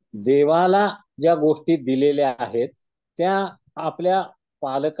देवाला ज्या गोष्टी दिलेल्या आहेत त्या आपल्या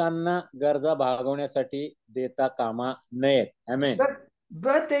पालकांना गरजा भागवण्यासाठी देता कामा नयेत. आमेन.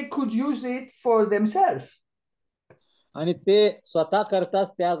 But they could use it for themselves. आणि ते स्वतः करताच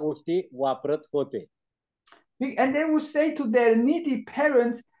त्या गोष्टी वापरत होते. And they would say to their needy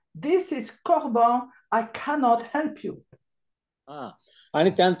parents, this is korban, I cannot help you. आणि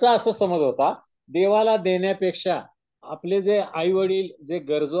त्यांचा असं समज होता, देवाला देण्यापेक्षा आपले जे आई वडील जे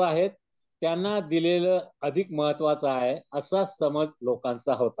गरजू आहेत त्यांना दिलेलं अधिक महत्वाचं आहे असा समज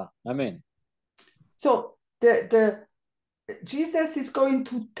लोकांचा होता. आमेन. So Jesus is going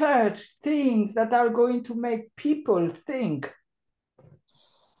to touch things that are going to make people think.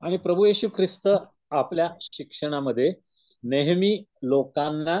 आणि प्रभू येशू ख्रिस्त आपल्या शिक्षणामध्ये नेहमी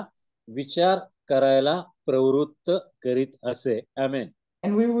लोकांना विचार करायला प्रवृत्त करीत असे. आमेन.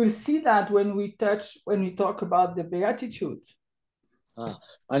 And we will see that when we talk about the Beatitudes.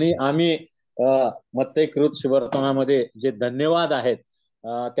 आणि आम्ही मत्तेकृत शुभवर्तमानामध्ये जे धन्यवाद आहेत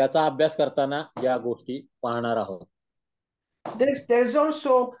त्याचा अभ्यास करताना या गोष्टी पाहणार आहोत. There's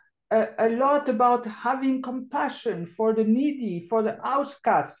also a lot about having compassion for the needy, for the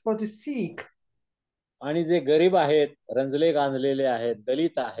outcast, for the sick. आणि जे गरीब आहेत, रंजले गांजलेले आहेत,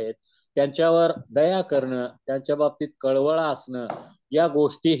 दलित आहेत, त्यांच्यावर दया करणं, त्यांच्या बाबतीत कळवळा असणं, या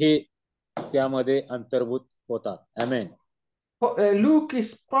गोष्टी हे त्यामध्ये अंतर्भूत होतात. आमेन. Luke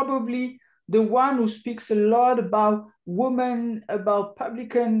is probably the one who speaks a lot about women, about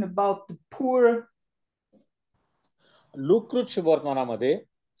publican, about the poor. Look शुभवर्तमानामध्ये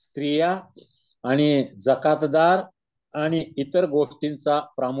स्त्रिया आणि जकातदार आणि इतर गोष्टींचा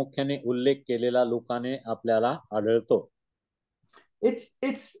प्रामुख्याने उल्लेख केलेला लूकाने आपल्याला आढळतो.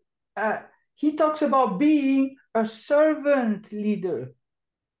 He talks about being a servant leader.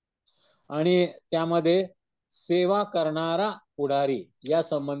 आणि त्यामध्ये सेवा करणारा पुढारी या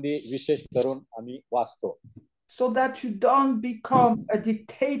संबंधी विशेष करून आम्ही वाचतो. So that you don't become a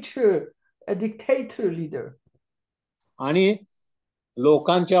dictator leader. आणि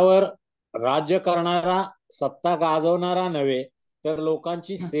लोकांच्यावर राज्य करणारा, सत्ता गाजवणारा नव्हे, तर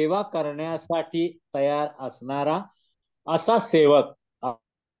लोकांची सेवा करण्यासाठी तयार असणारा असा सेवक.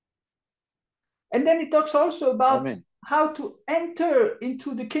 And then he talks also about Amen. how to enter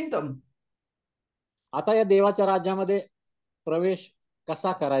into the kingdom. आता या देवाच्या राज्यामध्ये प्रवेश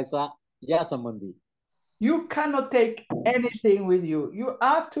कसा करायचा या संबंधी. You cannot take anything with you. You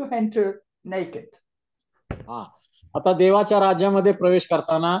have to enter naked. आता देवाच्या राज्यामध्ये प्रवेश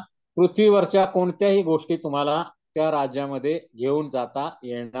करताना पृथ्वीवरच्या कोणत्याही गोष्टी तुम्हाला त्या राज्यामध्ये घेऊन जाता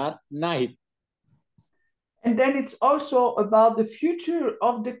येणार नाहीत. And then it's also about the future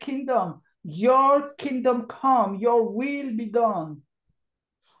of the kingdom. Your kingdom come, your will be done.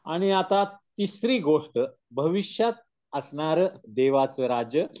 आणि आता तिसरी गोष्ट, भविष्यात असणार देवाचं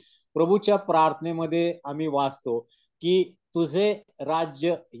राज्य. प्रभूच्या प्रार्थनेमध्ये आम्ही वाचतो की तुझे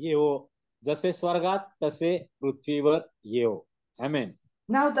राज्य येवो, जसे स्वर्गात तसे पृथ्वीवर येवो. आमेन.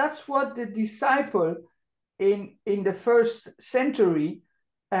 Now that's what the disciple in the first century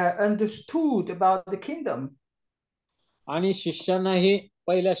understood about the kingdom. आणि शिष्यांनाही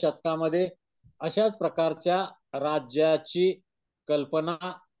पहिल्या शतकामध्ये अशाच प्रकारच्या राज्याची कल्पना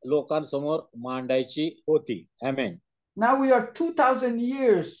लोकांसमोर मांडायची होती. आमेन. Now we are 2000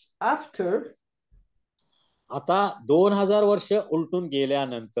 years after. आता 2000 वर्ष उलटून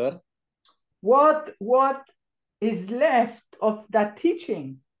गेल्यानंतर what is left of that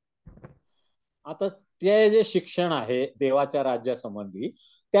teaching? आता ते जे शिक्षण आहे देवाच्या राज्यासंबंधी,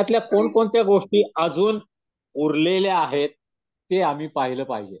 त्यातल्या कोणकोणत्या गोष्टी अजून उरलेल्या आहेत ते आम्ही पाहिलं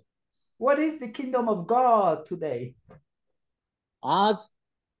पाहिजे. What is the kingdom of God today? आज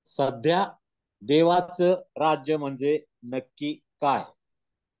सध्या देवाचं राज्य म्हणजे नक्की काय?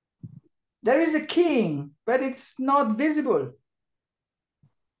 There is a king, but it's not visible.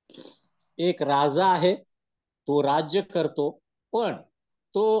 एक राजा आहे, तो राज्य करतो, पण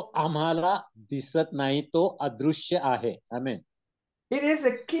तो आम्हाला दिसत नाही, तो अदृश्य आहे. आमेन. It is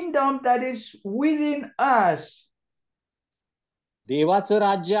a kingdom that is within us. देवाचं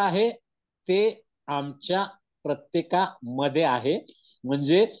राज्य आहे ते आमच्या प्रत्येकामध्ये आहे,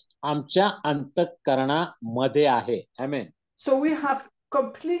 म्हणजे आमच्या अंतःकरणामध्ये आहे. आमेन. So we have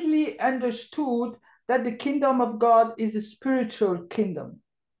completely understood that the kingdom of God is a spiritual kingdom.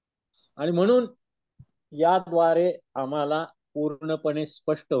 आणि म्हणून याद्वारे आम्हाला पूर्णपणे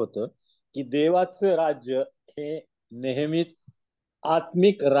स्पष्ट होतं की देवाचं राज्य हे नेहमीच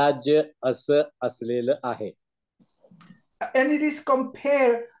आत्मिक राज्य असं असलेलं आहे. And it is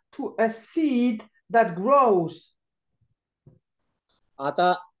compared to a seed that grows.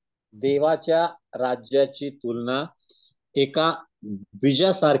 आता देवाच्या राज्याची तुलना एका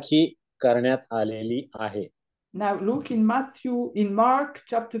बीजासारखी करण्यात आलेली आहे. Now look in Mark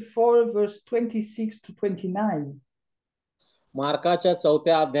chapter 4 verse 26 to 29. मार्काच्या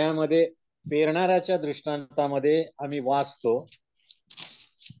 4थ्या अध्यायामध्ये पेरणाऱ्याच्या दृष्टांतामध्ये आम्ही वाचतो.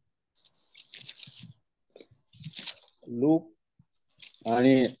 लूक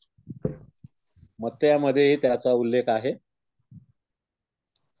आणि मत्तयामध्येही त्याचा उल्लेख आहे.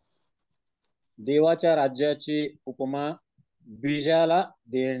 देवाच्या राज्याची उपमा बीजाला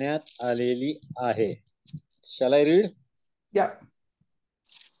देण्यात आलेली आहे. Shall I read? Yeah.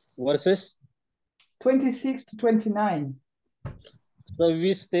 Verses 26 to 29.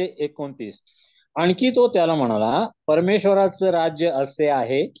 26 ते 29. आणखी तो त्याला म्हणाला, परमेश्वराचं राज्य असे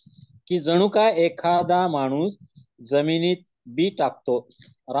आहे की जणू काय एखादा माणूस जमिनीत बी टाकतो,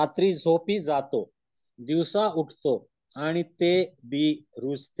 रात्री झोपी जातो, दिवसा उठतो आणि ते बी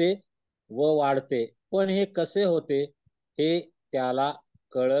रुजते व वाढते, पण हे कसे होते हे त्याला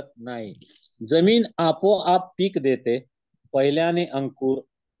कळत नाही. जमीन आपोआप पीक देते, पहिल्याने अंकुर,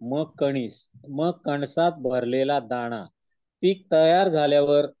 मग कणीस, मग कणसात भरलेला दाणा. पीक तयार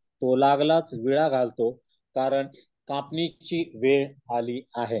झाल्यावर तो लागलाच विळा घालतो, कारण कापणीची वेळ आली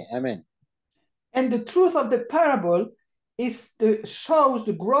आहे. आमेन. And the truth of the parable shows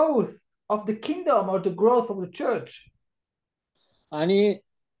the growth of the kingdom or the growth of the church. आणि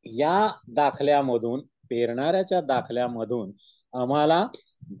या दाखल्यामधून, पेरणाऱ्याच्या दाखल्यामधून आम्हाला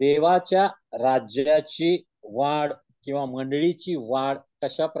देवाच्या राज्याची वाढ किंवा मंडळीची वाढ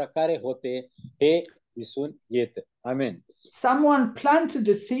कशा प्रकारे होते हे दिसून येतं. आमेन. Someone planted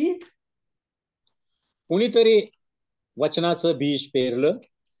the seed. कुणीतरी वचनाचं बीज पेरलं.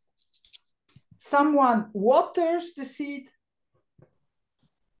 Someone waters the seed.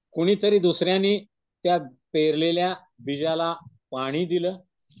 कुणीतरी दुसऱ्याने त्या पेरलेल्या बीजाला पाणी दिलं.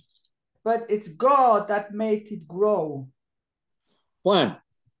 But it's God that made it grow. पण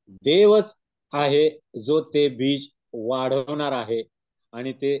देवच आहे जो ते बीज वाढवणार आहे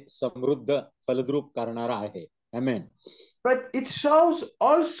आणि ते समृद्ध फलद्रूप करणार आहे. आमेन. But it shows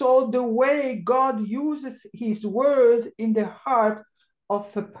also the way God uses his word in the heart of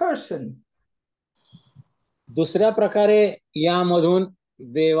a person. दुसऱ्या प्रकारे यामधून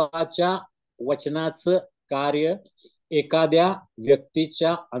देवाच्या वचनाचं कार्य एखाद्या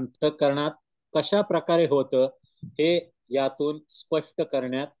व्यक्तीच्या अंतःकरणात कशा प्रकारे होतं हे यातून स्पष्ट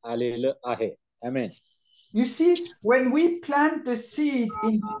करण्यात आलेलं आहे. आमेन. You see, when we plant the seed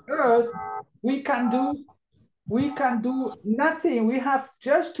in the earth, we can do nothing. We have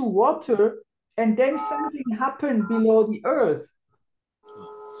just to water, and then something happens below the earth.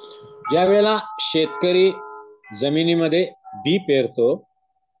 ज्या वेळेला शेतकरी जमिनीमध्ये बी पेरतो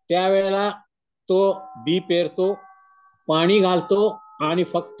त्यावेळेला तो बी पेरतो, पाणी घालतो आणि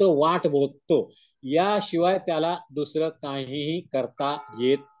फक्त वाट बघतो. याशिवाय त्याला दुसरं काहीही करता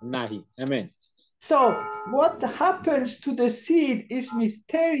येत नाही. आमेन. So what happens to the seed is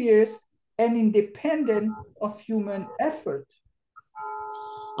mysterious and independent of human effort.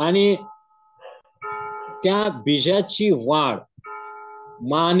 आणि त्या बीजाची वाढ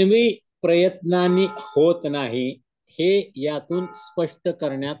मानवी प्रयत्नांनी होत नाही हे यातून स्पष्ट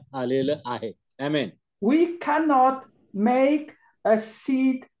करण्यात आलेलं आहे. आमेन. We cannot make a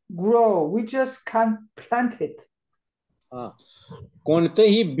seed grow. We just can't plant it.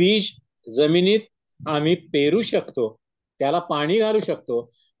 कोणतंही बीज जमिनीत आम्ही पेरू शकतो, त्याला पाणी घालू शकतो,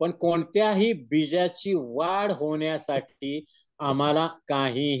 पण कोणत्याही बीजाची वाढ होण्यासाठी आम्हाला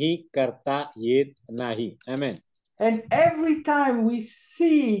काहीही करता येत नाही. आमेन. And every time we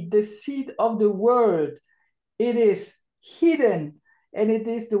see the seed of the word, it is hidden and it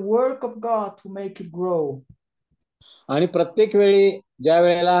is the work of God to make it grow. आणि प्रत्येक वेळी ज्या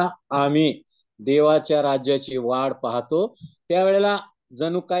वेळेला आम्ही देवाच्या राज्याची वाढ पाहतो त्यावेळेला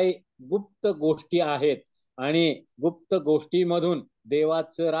जणू काही गुप्त गोष्टी आहेत आणि गुप्त गोष्टीमधून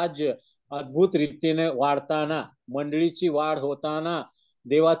देवाचं राज्य अद्भुत रीतीने वाढताना, मंडळीची वाढ होताना,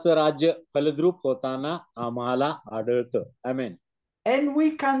 देवाचं राज्य फलद्रूप होताना आम्हाला आढळतं. आमेन. And we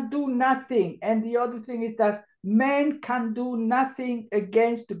can do nothing. And the other thing is that man can do nothing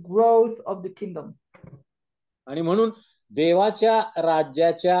against the growth of the kingdom. आणि म्हणून देवाच्या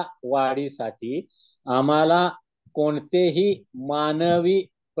राज्याच्या वाढीसाठी आम्हाला कोणतेही मानवी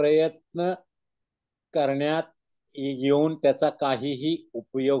प्रयत्न करण्यात येऊन त्याचा काहीही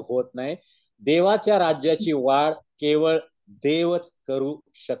उपयोग होत नाही. देवाच्या राज्याची वाढ केवळ देवच करू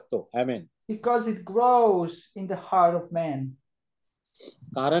शकतो. आमेन. Because it grows in the heart of man.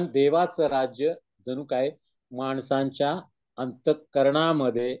 कारण देवाचं राज्य जणू काय माणसांच्या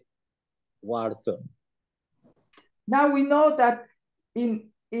अंतःकरणामध्ये वाढतं. Now we know that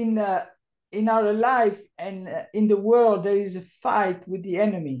in our life and in the world there is a fight with the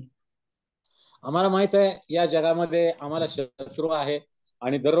enemy. आम्हाला माहित आहे या जगामध्ये आम्हाला शत्रू आहे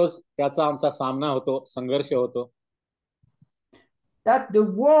आणि दररोज त्याचा आमचा सामना होतो, संघर्ष होतो. That the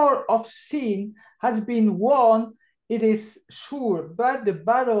war of sin has been won, it is sure, but the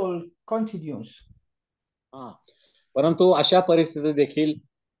battle continues. परंतु अशा परिस्थितीत देखील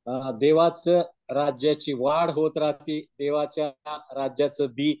देवाचं राज्याची वाढ होत राहते, देवाच्या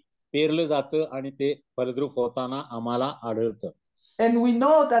राज्याचं बी पेरलं जातं आणि ते फलद्रूप होताना आम्हाला आढळतं. And we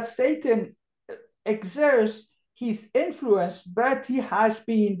know that Satan exerts his influence, but he has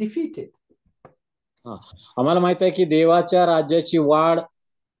been defeated. आम्हाला माहित आहे की देवाच्या राज्याची वाढ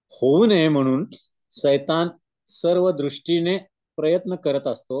होऊ नये म्हणून शैतान सर्व दृष्टीने प्रयत्न करत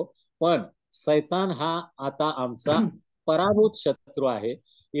असतो, पण शैतान हा आता आमचा पराभूत शत्रू आहे.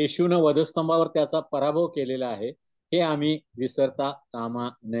 येशूने वधस्तंभावर त्याचा पराभव केलेला आहे हे आम्ही विसरता कामा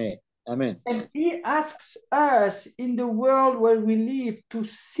नये. आमेन. And he asks us in the world where we live to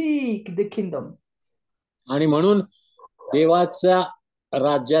seek the kingdom. आणि म्हणून देवाच्या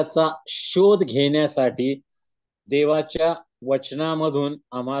राज्याचा शोध घेण्यासाठी देवाच्या वचनामधून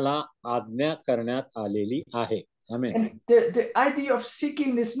आम्हाला आज्ञा करण्यात आलेली आहे. आमेन. And the idea of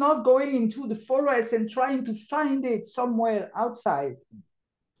seeking is not going into the forest and trying to find it somewhere outside.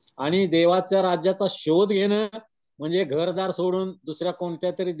 आणि देवाच्या राज्याचा शोध घेणं म्हणजे घरदार सोडून दुसऱ्या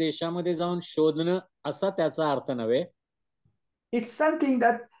कोणत्या तरी देशामध्ये जाऊन शोधणं असा त्याचा अर्थ नव्हे. It's something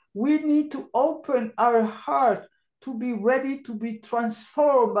that we need to open our heart to be ready to be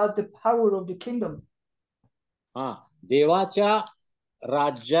transformed by the power of the kingdom. देवाच्या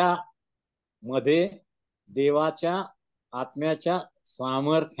राज्यामध्ये देवाच्या आत्म्याच्या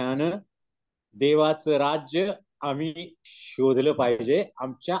सामर्थ्यानं देवाचं राज्य आम्ही शोधलं पाहिजे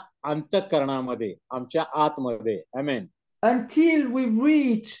आमच्या अंतःकरणामध्ये, आमच्या आतमध्ये. आमेन. Until we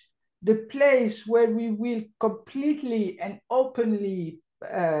reach the place where we will completely and openly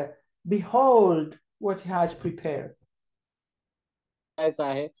behold what he has prepared.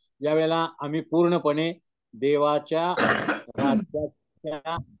 आहे ज्यावेळेला आम्ही पूर्णपणे देवाच्या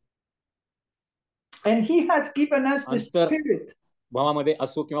राज्याच्या And he has given us the Spirit भावामध्ये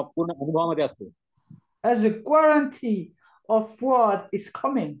असो किंवा पूर्ण अनुभवामध्ये असतो as a guarantee of what is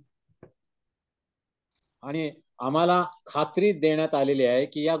coming. आणि आम्हाला खात्री देण्यात आलेली आहे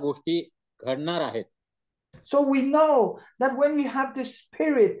की या गोष्टी घडणार आहेत. So we know that when we have the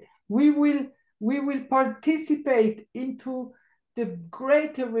Spirit, we will participate into the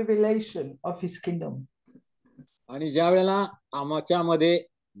greater revelation of his kingdom. आणि ज्या वेळेला आमच्यामध्ये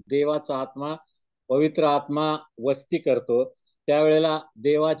देवाचा आत्मा, पवित्र आत्मा वस्ती करतो त्यावेळेला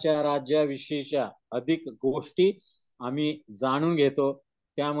देवाच्या राज्याविषयीच्या अधिक गोष्टी आम्ही जाणून घेतो,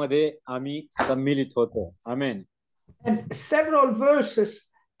 त्यामध्ये आम्ही सम्मिलित होतो. आमेन. And several verses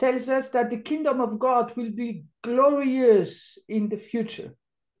tells us that the kingdom of God will be glorious in the future.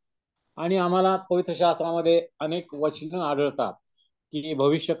 आणि आम्हाला पवित्र शास्त्रामध्ये अनेक वचनं आढळतात की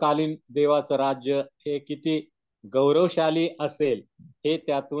भविष्यकालीन देवाचं राज्य हे किती गौरवशाली असेल हे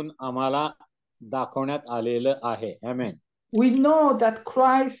त्यातून आम्हाला दाखवण्यात आलेलं आहे. आमेन. We know that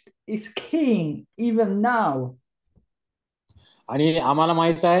Christ is king even now. आणि आम्हाला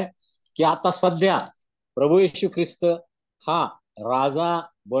माहित आहे की आता सध्या प्रभू येशू ख्रिस्त हा राजा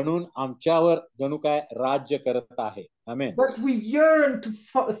बनून आमच्यावर जणू काय राज्य करत आहे. आमेन. But we yearn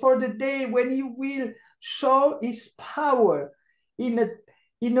for the day when he will show his power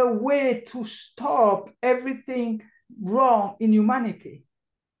in a way to stop everything wrong in humanity.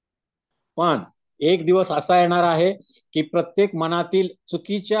 पण एक दिवस असा येणार आहे की प्रत्येक मनातील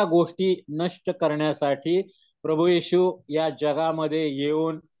चुकीच्या गोष्टी नष्ट करण्यासाठी प्रभू येशू या जगामध्ये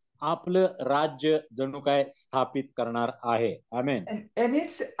येऊन आपलं राज्य जणू काय स्थापित करणार आहे. आमेन. And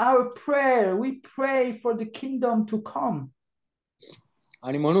it's our prayer. We pray for the kingdom to come.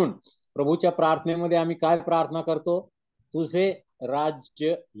 आणि म्हणून प्रभूच्या प्रार्थनेमध्ये आम्ही काय प्रार्थना करतो? तुझे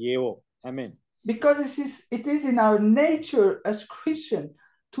राज्य येवो. आमेन. Because it is in our nature as Christian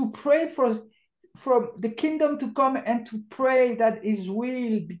to pray for the kingdom to come and to pray that his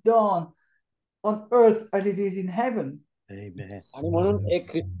will be done on earth as it is in heaven. Amen. आणि म्हणून एक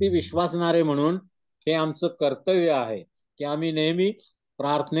ख्रिस्ती विश्वासणारे म्हणून हे आमचं कर्तव्य आहे की आम्ही नेहमी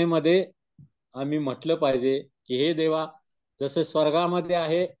प्रार्थनेमध्ये आम्ही म्हटलं पाहिजे की हे देवा, जसं स्वर्गामध्ये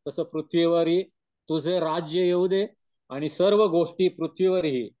आहे तसं पृथ्वीवरही तुझे राज्य येऊ दे आणि सर्व गोष्टी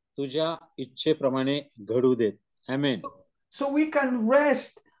पृथ्वीवरही तुझ्या इच्छेप्रमाणे घडू देत. आमेन. So we can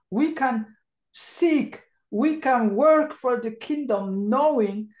rest, we can seek, we can work for the kingdom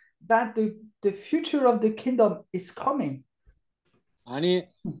knowing that the future of the kingdom is coming. आणि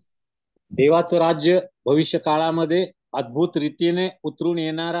देवाचं राज्य भविष्य काळामध्ये अद्भुत रीतीने उतरून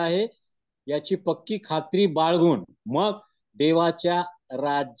येणार आहे याची पक्की खात्री बाळगून मग देवाच्या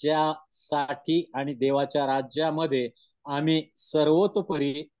राज्यासाठी आणि देवाच्या राज्यामध्ये आम्ही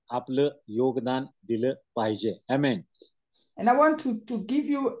सर्वतोपरी आपलं योगदान दिलं पाहिजे. आमेन. And I want to give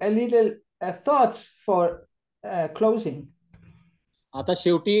you a little thoughts for closing. आता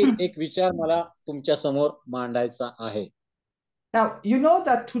शेवटी एक विचार मला तुमच्या समोर मांडायचा आहे. Now, you know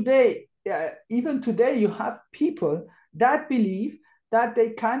that today, even today, you have people that believe that they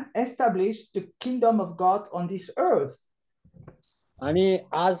can establish the kingdom of God on this earth. आणि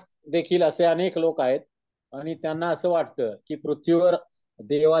आज देखील असे अनेक लोक आहेत आणि त्यांना असं वाटतं की पृथ्वीवर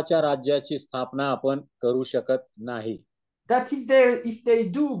देवाच्या राज्याची स्थापना आपण करू शकत नाही. That if they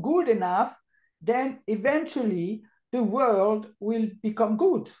do good enough, then eventually the world will become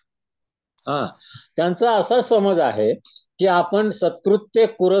good. त्यांचा असा समज आहे की आपण सत्कृत्य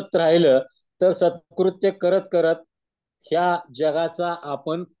करत राहिलं तर सत्कृत्य करत करत ह्या जगाचा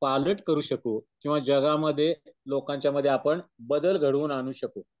आपण पालट करू शकू किंवा जगामध्ये लोकांच्या मध्ये आपण बदल घडवून आणू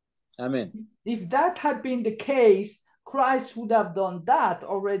शकू. आमेन. If that had been the case, Christ would have done that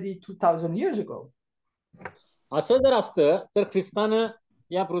already 2000 years ago. असं जर असतं तर ख्रिस्तानं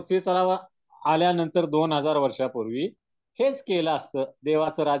या पृथ्वी तलावर आल्यानंतर 2000 वर्षापूर्वी हेच केलं असतं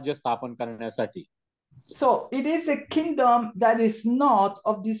देवाचं राज्य स्थापन करण्यासाठी. So it is a kingdom that is not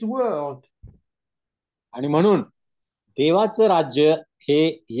of this world. आणि म्हणून देवाचं राज्य हे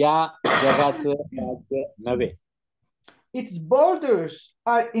या जगाचं राज्य नव्हे. Its borders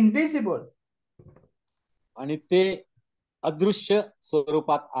are invisible. आणि ते अदृश्य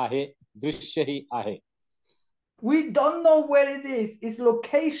स्वरूपात आहे, दृश्यही आहे. We don't know where it is. Its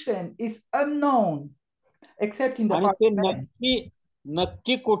location is unknown, except in the आणि heart ते of man.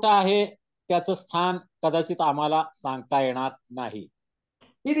 नक्की कुठं आहे त्याचं स्थान कदाचित आम्हाला सांगता येणार नाही.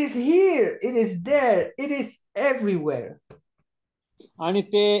 It is here, it is there, it is everywhere. आणि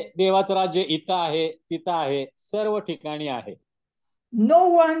ते देवाचं राज्य इथं आहे, तिथं आहे, सर्व ठिकाणी आहे. No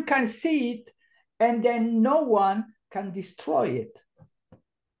one can see it, and then no one can destroy it.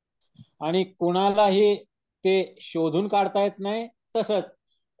 आणि कुणालाही ते शोधून काढता येत नाही, तसंच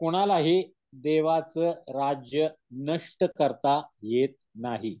कुणालाही देवाचं राज्य नष्ट करता येत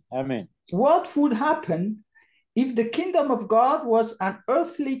नाही. आमेन. What would happen if the kingdom of God was an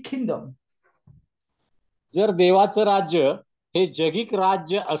earthly kingdom? जर देवाचं राज्य हे जगिक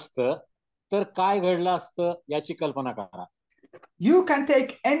राज्य असतं तर काय घडलं असतं याची कल्पना करा. You can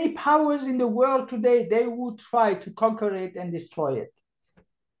take any powers in the world today, they would try to conquer it and destroy it.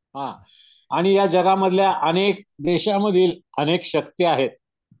 आणि या जगामधल्या अनेक देशामधील अनेक शक्ती आहेत,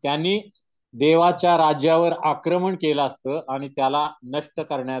 त्यांनी देवाच्या राज्यावर आक्रमण केलं असतं आणि त्याला नष्ट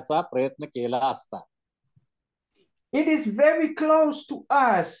करण्याचा प्रयत्न केला असता. It is very close to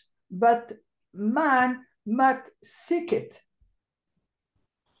us, but man must seek it.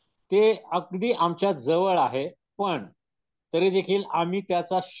 ते अगदी आमच्या जवळ आहे, पण तरी देखील आम्ही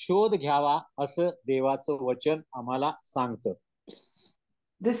त्याचा शोध घ्यावा असं देवाचं वचन आम्हाला सांगतं.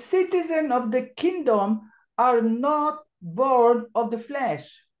 The citizens of the kingdom are not born of the flesh.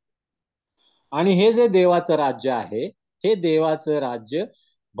 आणि हे जे देवाचं राज्य आहे, हे देवाचं राज्य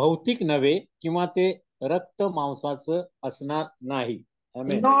भौतिक नव्हे किंवा ते रक्त मांसाचं असणार नाही.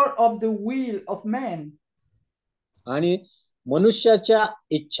 Nor of the will of man. आणि मनुष्याच्या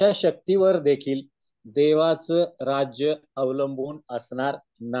इच्छाशक्तीवर देखील देवाचं राज्य अवलंबून असणार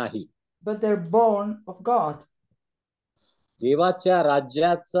नाही. But they're born of God. देवाच्या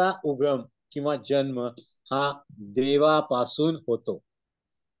राज्याचा उगम किंवा जन्म हा देवापासून होतो.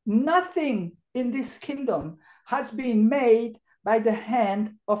 Nothing in this kingdom has been made by the hand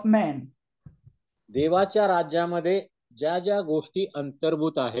of man. देवाच्या राज्यामध्ये ज्या ज्या गोष्टी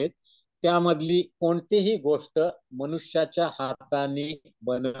अंतर्भूत आहेत त्यामधली कोणतीही गोष्ट मनुष्याच्या हाताने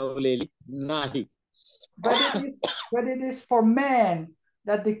बनवलेली नाही. But it is for man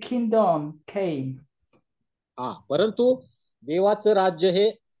that the kingdom came. परंतु देवाचं राज्य हे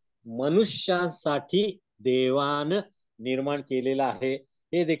मनुष्यासाठी देवान निर्माण केलेलं आहे,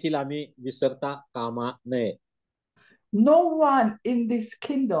 हे देखील आम्ही विसरता कामा नये. No one in this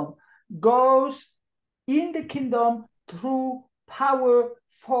kingdom goes in the kingdom through power,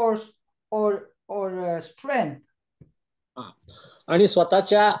 force, or strength. आणि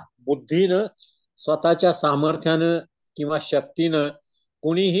स्वतःच्या बुद्धीनं, स्वतःच्या सामर्थ्यानं किंवा शक्तीनं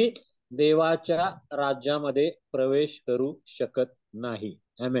कोणीही देवाच्या राज्यामध्ये प्रवेश करू शकत नाही.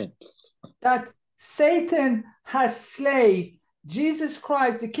 आमेन. That Satan has slain Jesus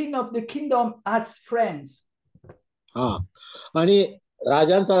Christ, the King of the kingdom, as friends. आणि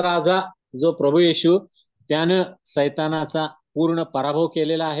राजांचा राजा जो प्रभू येशू, त्यानं सैतानाचा पूर्ण पराभव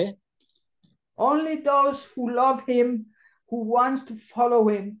केलेला आहे. Only those who love him, who wants to follow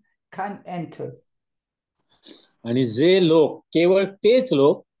him, can enter. आणि जे लोक, केवळ तेच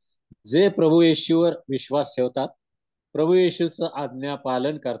लोक जे प्रभू येशूवर विश्वास ठेवतात, प्रभू येशूचं आज्ञा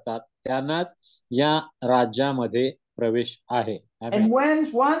पालन करतात, त्यांनाच या राज्यामध्ये प्रवेश आहे. And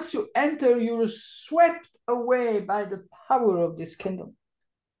once you enter, you're swept away by the power of this kingdom.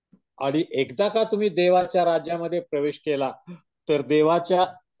 आणि एकदा का तुम्ही देवाच्या राज्यामध्ये प्रवेश केला तर देवाच्या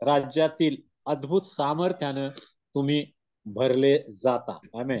राज्यातील अद्भुत सामर्थ्यानं तुम्ही भरले जाता.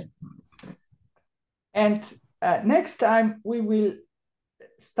 आमेन. And next time we will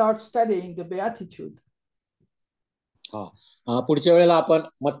start studying the Beatitude. पुढच्या वेळेला आपण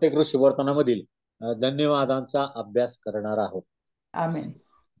मत्तेकृत शुभवर्तनामधील धन्यवादांचा अभ्यास करणार आहोत. Amen.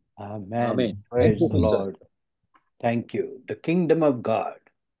 Amen. Amen. Praise Thank you, the sister. Lord. Thank you. The kingdom of God.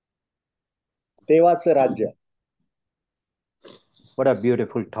 देवाचं राज्य. What a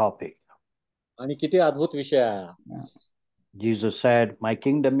beautiful topic. आणि किती अद्भुत विषय आहे. Jesus said, my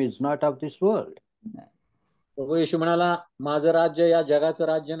kingdom is not of this world. प्रभू येशू म्हणाला, माझं राज्य या जगाचं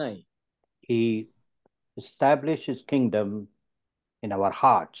राज्य नाही. He established his kingdom in our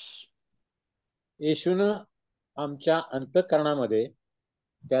hearts. येशूनं आमच्या अंतःकरणामध्ये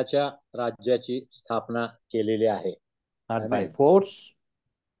त्याच्या राज्याची स्थापना केलेली आहे. Not by Amen. force,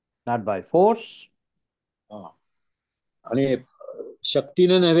 not by force, आणि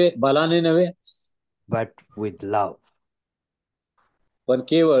शक्तीने नव्हे, बलाने नव्हे, but with love. पण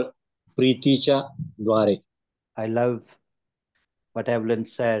केवळ प्रीतीच्या द्वारे. I love what Evelyn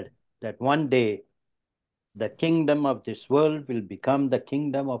said, that one day the kingdom of this world will become the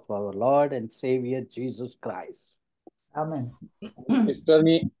kingdom of our Lord and Savior Jesus Christ. Amen.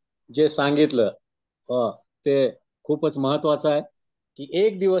 सिस्टरनी जे सांगितलं ते खूपच महत्वाचं आहे की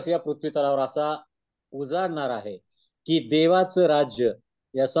एक दिवस या पृथ्वी तलावर असा उजाडणार आहे की देवाचं राज्य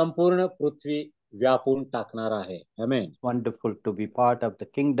या संपूर्ण पृथ्वी व्यापून टाकणार आहे. आमेन. Wonderful to be part of the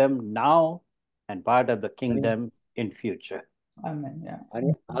kingdom now and part of the kingdom in future. Amen. Yeah.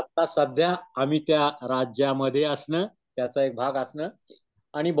 आणि आता सध्या आम्ही त्या राज्यामध्ये असणं, त्याचा एक भाग असणं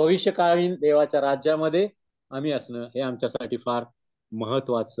आणि भविष्यकालीन देवाच्या राज्यामध्ये आम्ही असणं हे आमच्यासाठी फार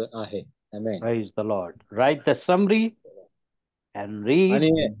महत्वाचं आहे. आमेन. Praise the Lord. Write the summary and read.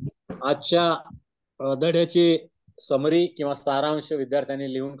 आणि आजच्या धड्याची समरी किंवा सारांश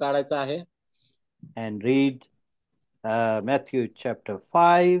विद्यार्थ्यांनी लिहून काढायचा आहे. And read Matthew chapter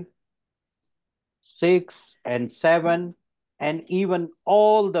 5, 6, and 7, and even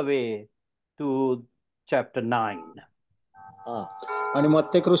all the way to chapter 9. आणि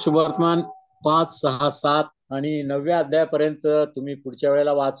मत्तेकृत शुभवर्तमान 5, 6, 7 आणि 9व्या अध्यायापर्यंत तुम्ही पुढच्या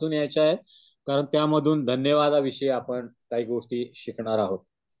वेळेला वाचून यायचे आहे, कारण त्यामधून धन्यवादाविषयी आपण काही गोष्टी शिकणार आहोत.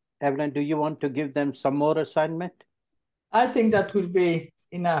 Evelyn, do you want to give them some more assignment? I think that will be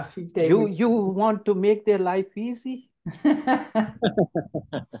enough. If they You want to make their life easy?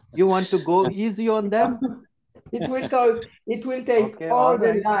 You want to go easy on them? It will take Okay, all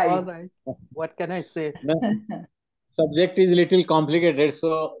the right, life. all right. What can I say? Subject is little complicated,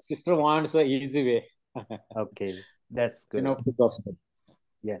 so sister wants a easy way. Okay, that's good. Synoptic gospel.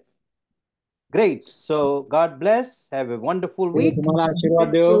 Yes. Great. So God bless. Have a wonderful week. तुम्हाला आशीर्वाद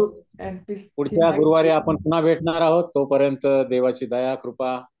Thank Dev. you, and peace. पुढच्या गुरुवारी आपण पुन्हा भेटणार आहोत. तोपर्यंत देवाची दया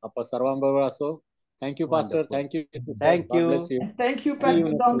कृपा आपण सर्वांबरोबर असो. Thank you pastor. Wonderful. Thank you. Thank you. And thank you, See you Pastor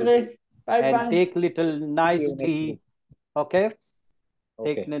next Dongre. Bye And bye. take little nice you next tea. week. Okay?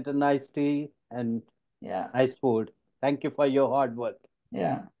 Okay. Take little nice tea and Yeah. nice food. Thank you for your hard work.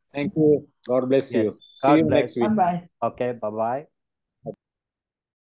 Yeah. Thank you. God bless Yes. you. See God you bless. next week. Bye bye. Okay. Bye-bye.